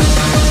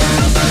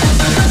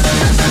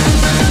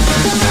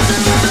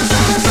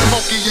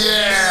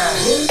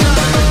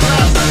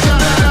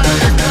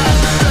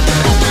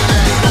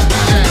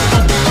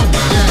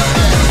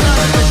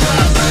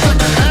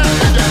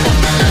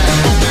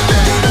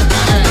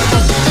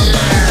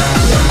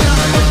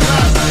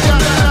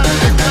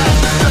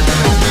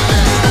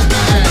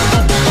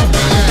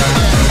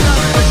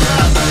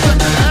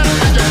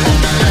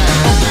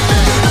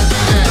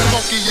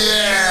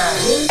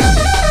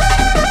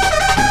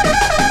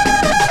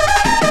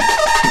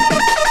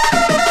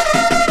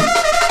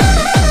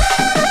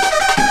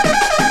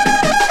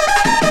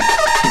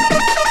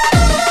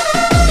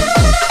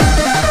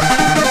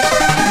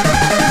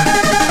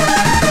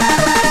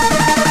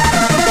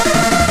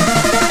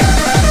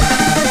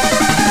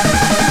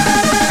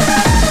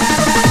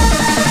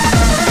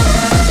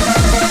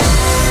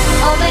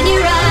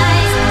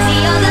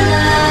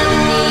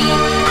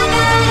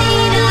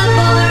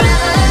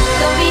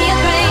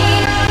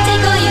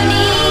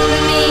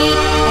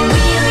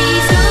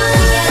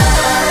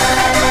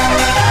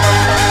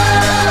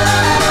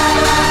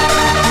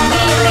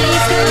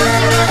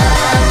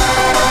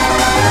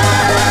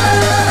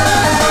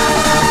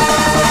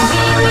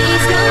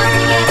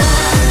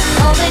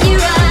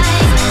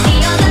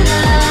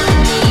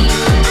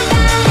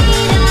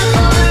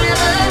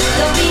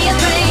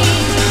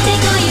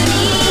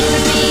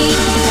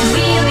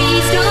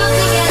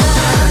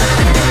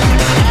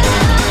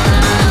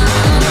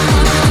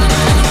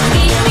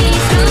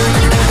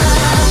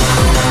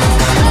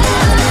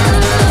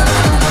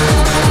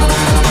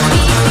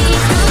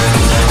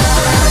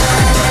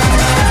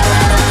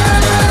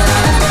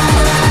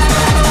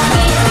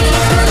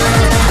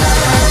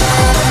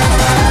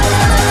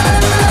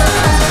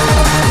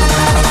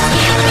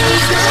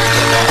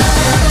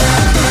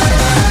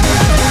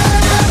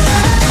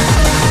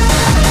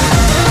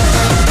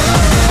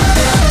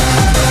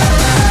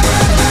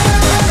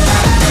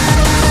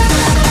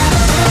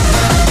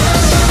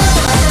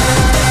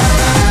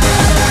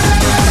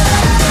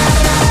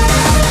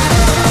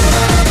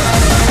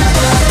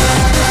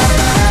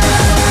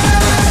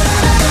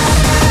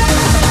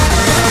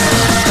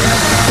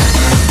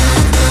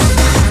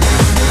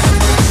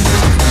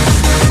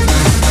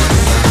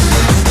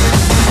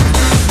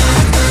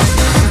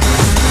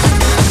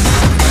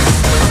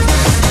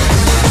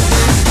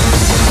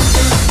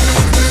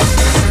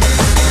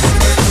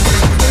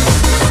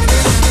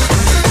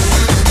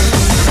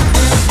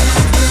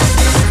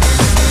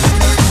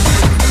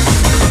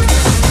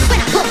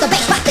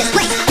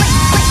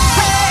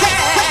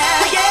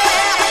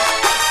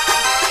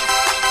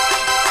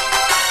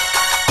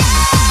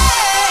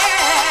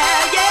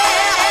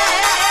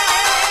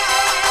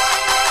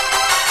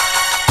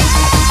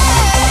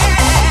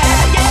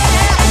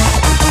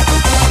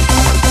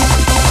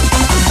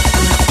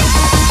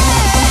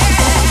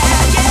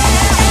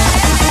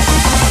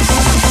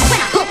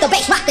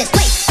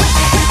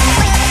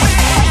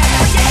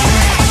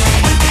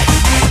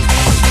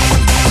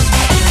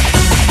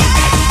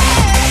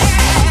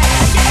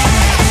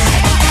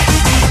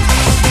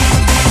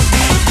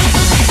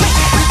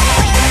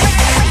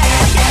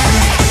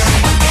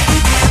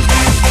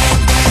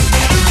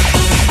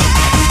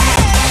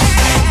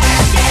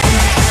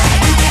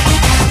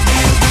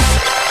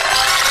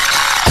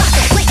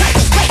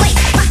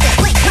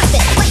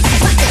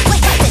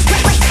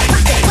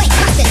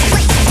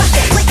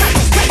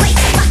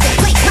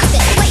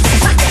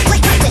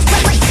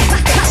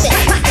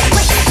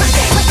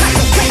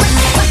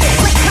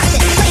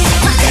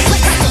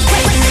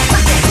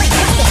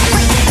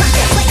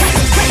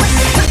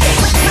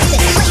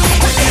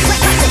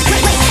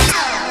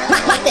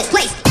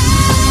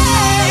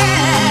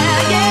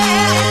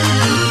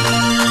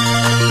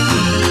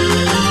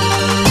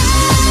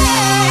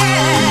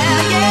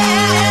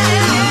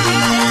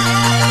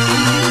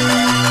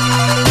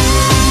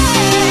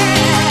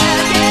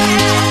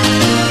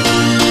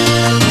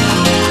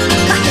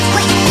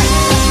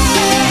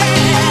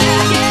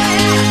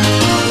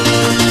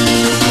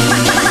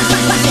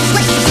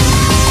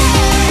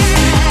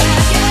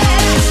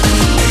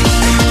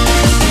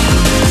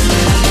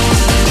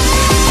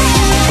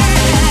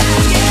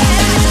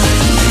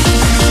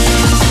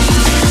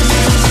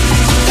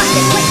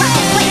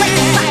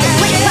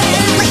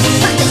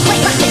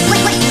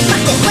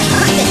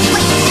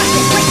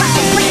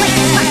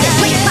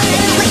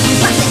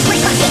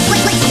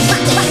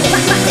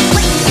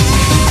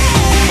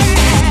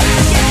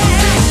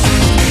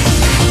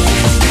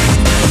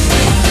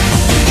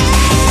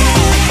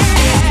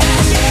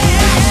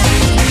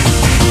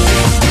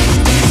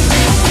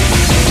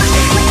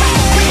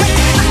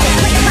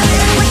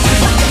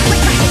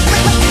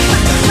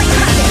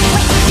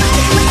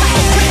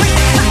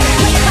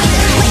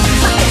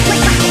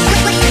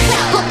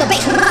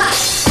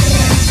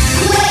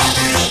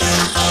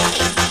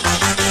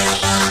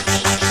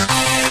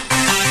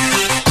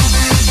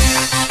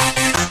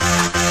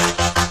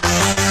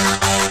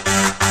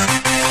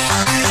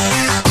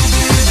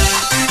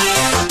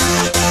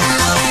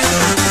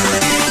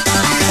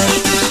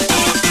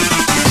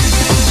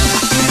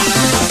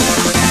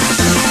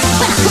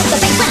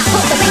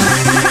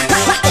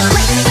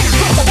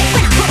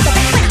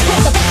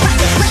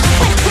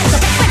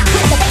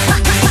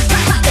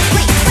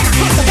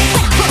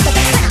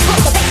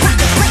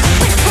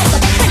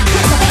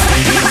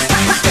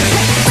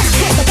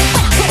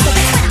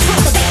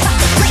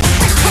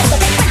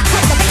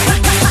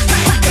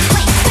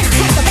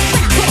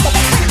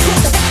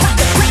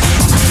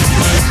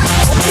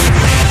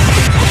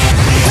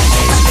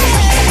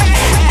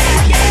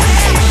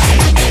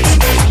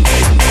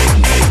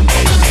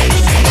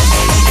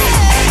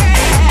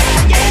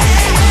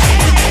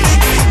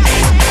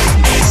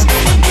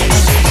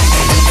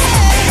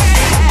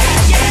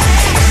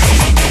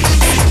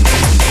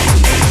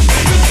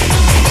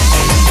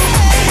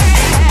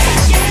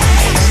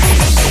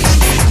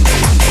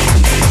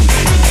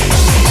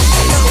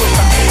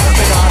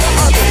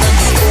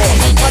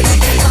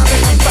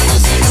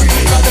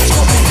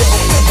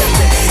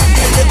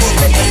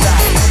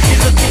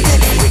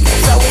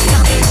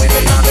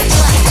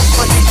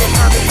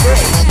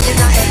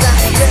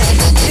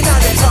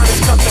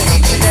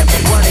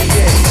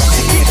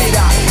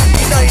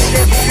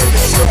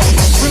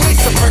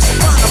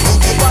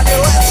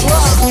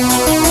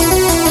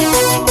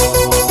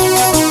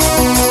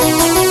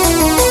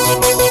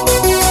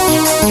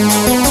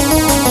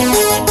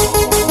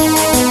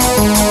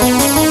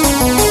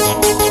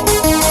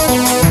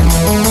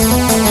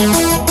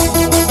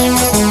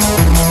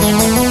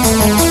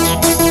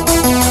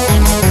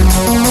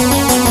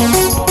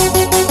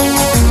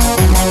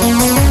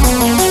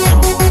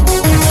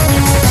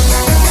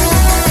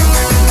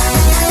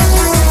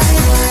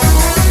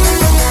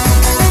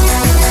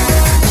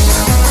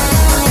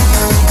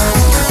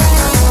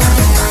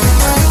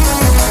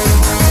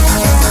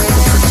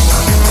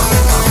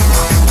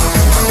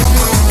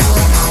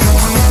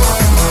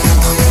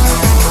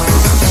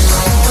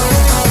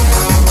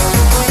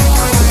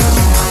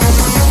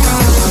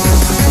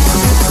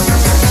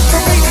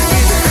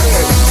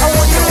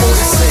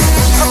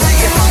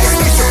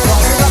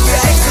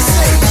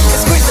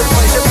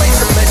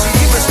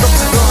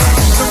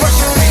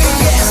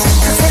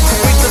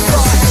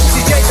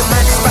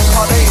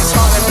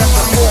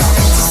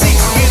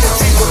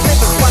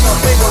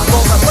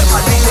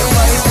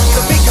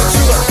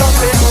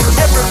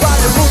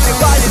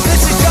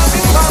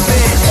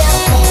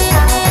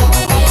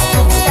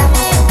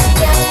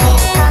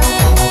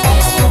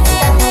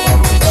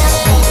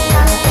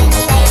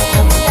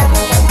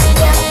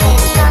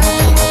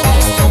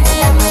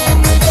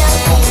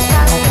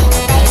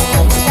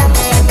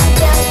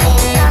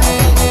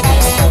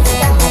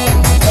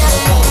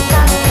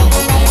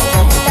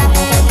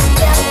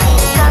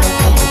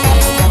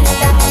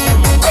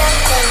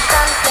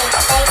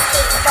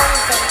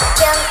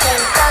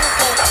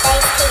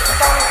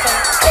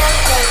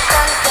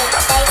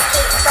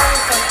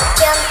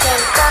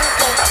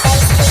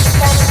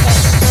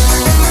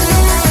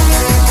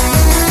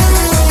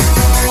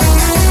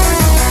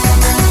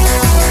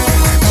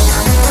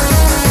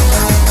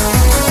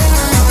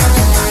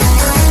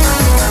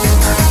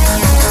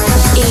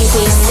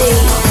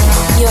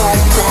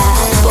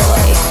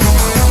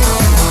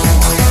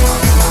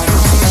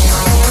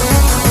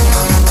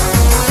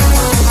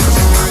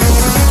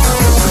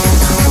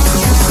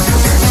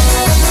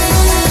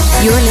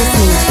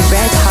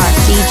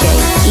 DJ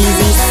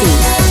Easy C.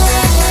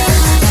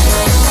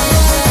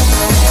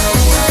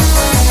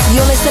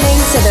 You're listening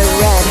to the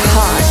red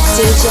hot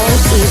DJ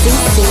Easy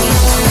C.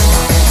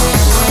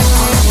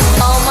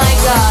 Oh my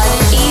god,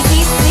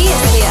 Easy C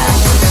is here.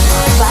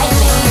 Fight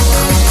me.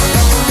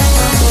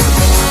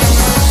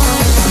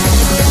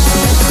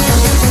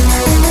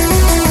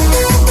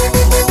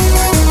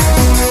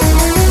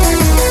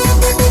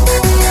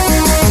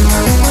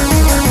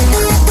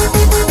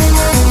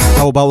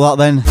 How about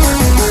that then?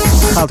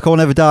 Hardcore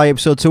Never Die,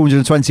 episode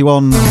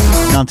 221,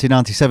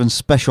 1997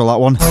 special, that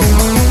one.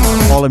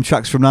 All them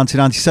tracks from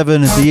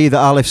 1997, the year that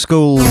I left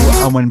school,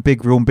 and when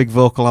Big Room, Big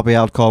Vocal, Happy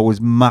Hardcore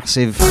was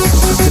massive.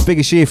 The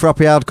biggest year for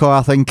Happy Hardcore,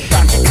 I think.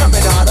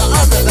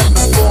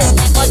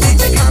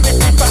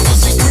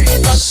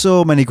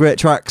 So many great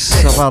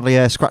tracks, I've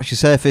hardly scratched the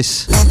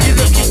surface.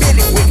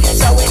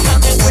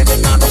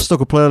 I've stuck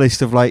a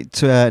playlist of like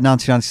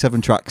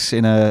 1997 tracks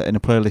in a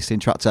playlist in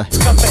Tractor.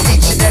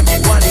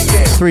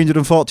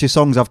 340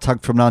 songs I've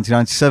tagged from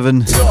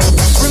 1997,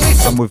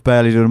 and we've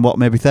barely done what,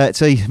 maybe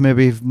 30,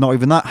 maybe not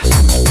even that.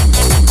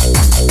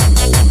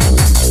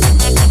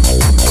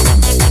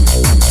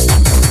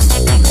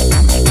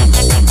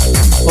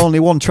 Only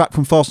one track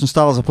from Force and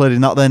Styles I played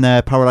in that then,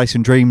 Paradise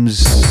and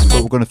Dreams,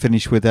 but we're going to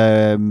finish with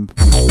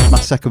my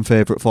second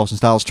favourite Force and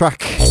Styles track.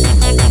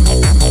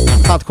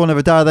 Hardcore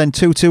Never Die then,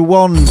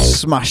 221,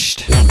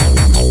 smashed.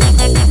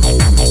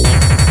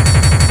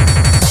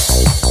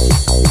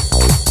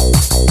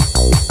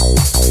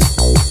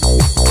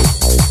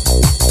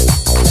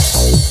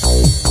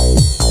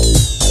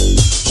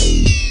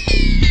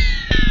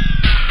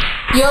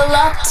 You're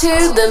locked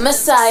to the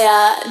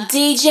Messiah,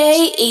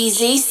 DJ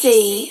Easy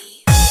C.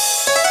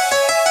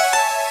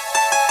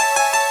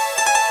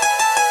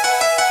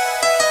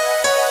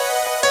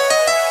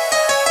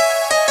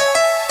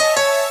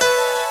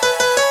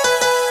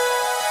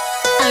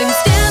 I'm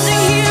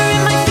standing here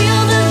in my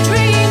field of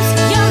dreams.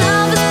 Your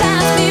love has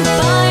passed me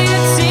by,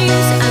 it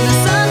seems, and the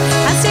sun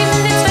has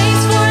hidden its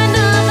face for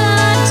another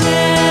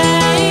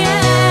day.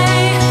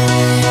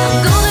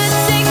 I'm gonna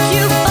take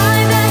you by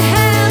the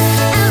hand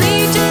and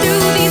lead you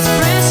through these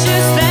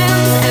precious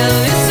lands and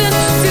listen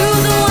to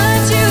the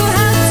words you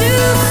have to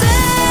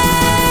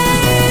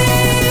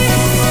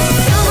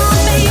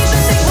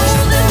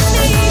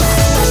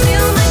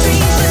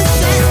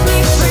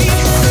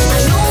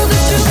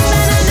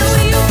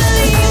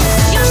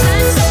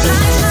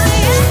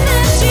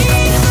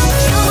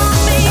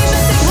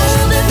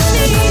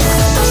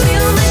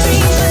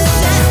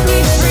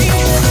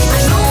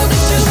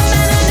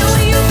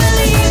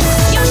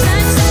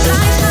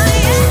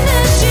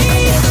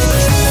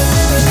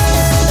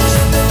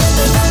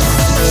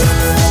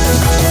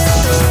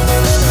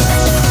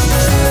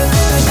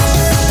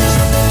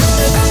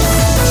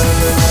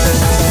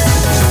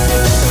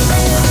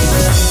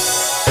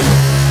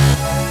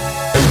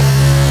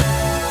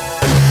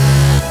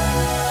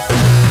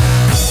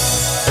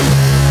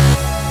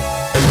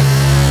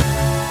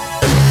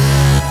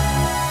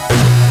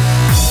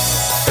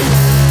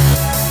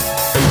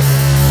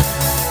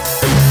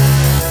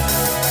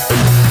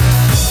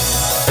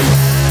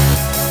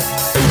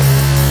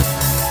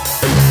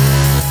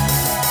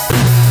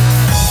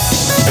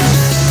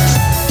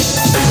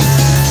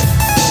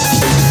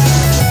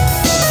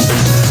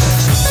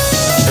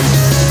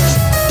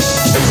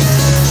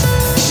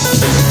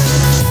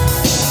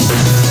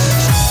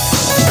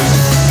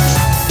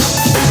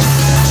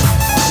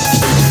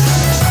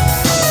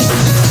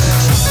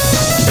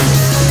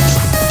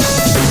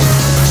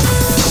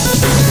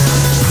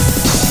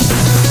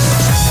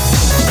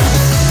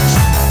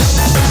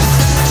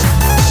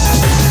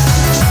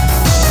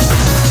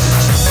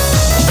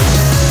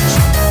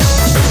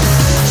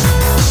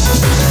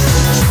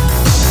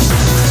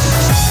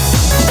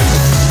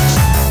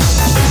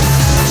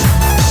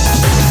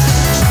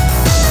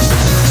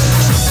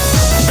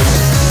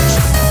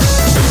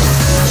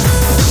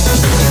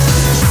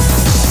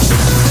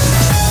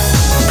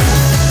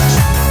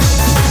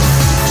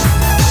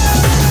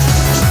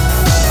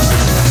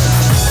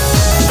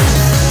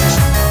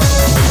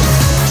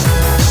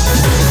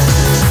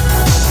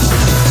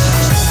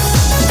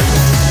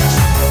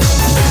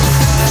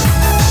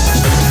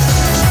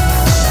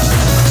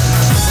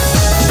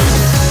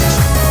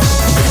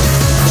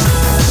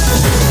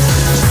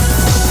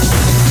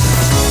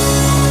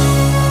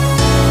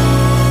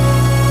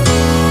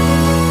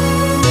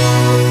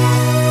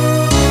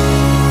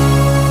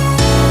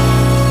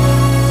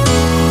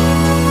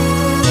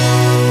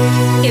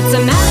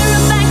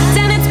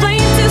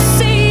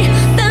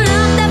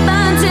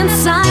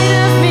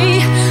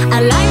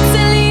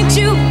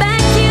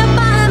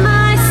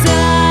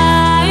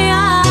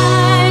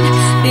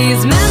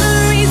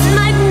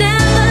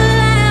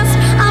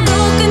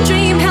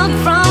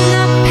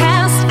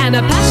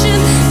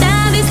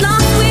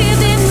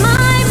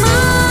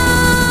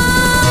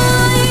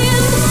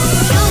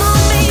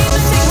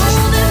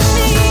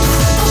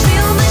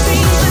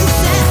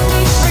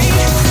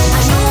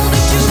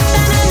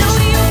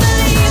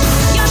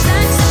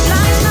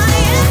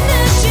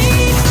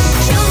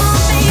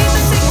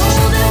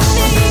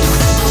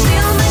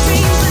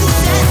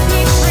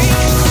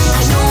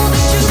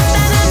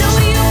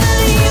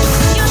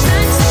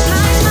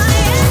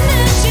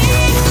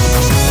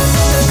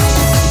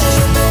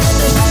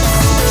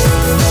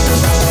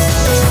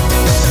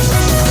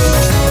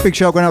Big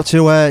shout going out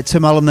to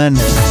Tim Allen then.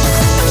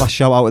 Last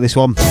shout out with this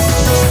one.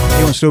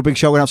 He wants to do a big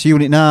shout going out to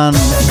Unit 9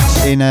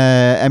 in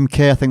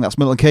MK, I think that's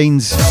Milton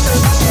Keynes.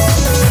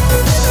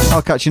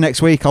 I'll catch you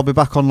next week. I'll be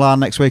back online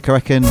next week, I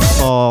reckon,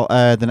 for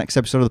the next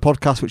episode of the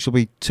podcast, which will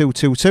be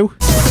 222. Or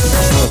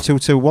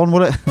 221,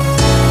 will it?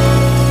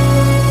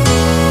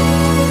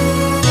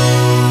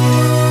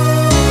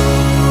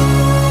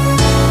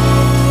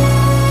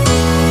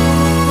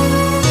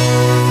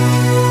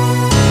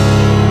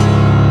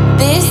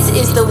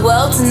 This is the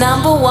world's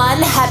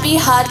 #1 happy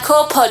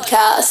hardcore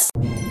podcast.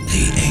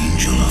 The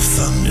Angel of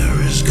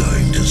Thunder is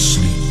going to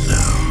sleep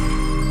now.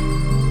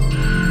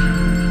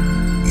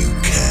 You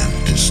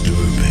can't disturb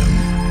him,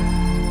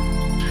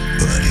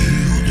 but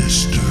he'll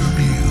disturb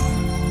you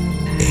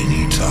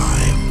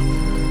anytime,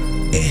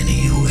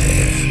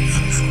 anywhere.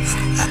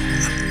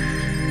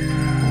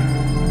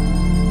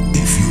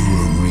 If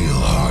you're a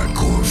real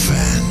hardcore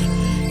fan,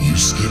 you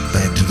skip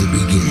back to the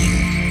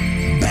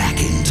beginning, back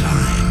in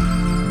time.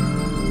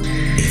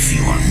 If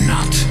you are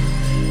not,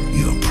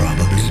 you're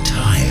probably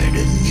tired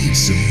and need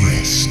some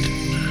rest.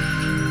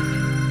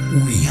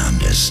 We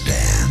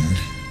understand.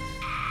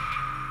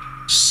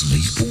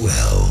 Sleep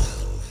well,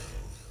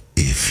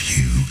 if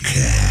you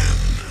can.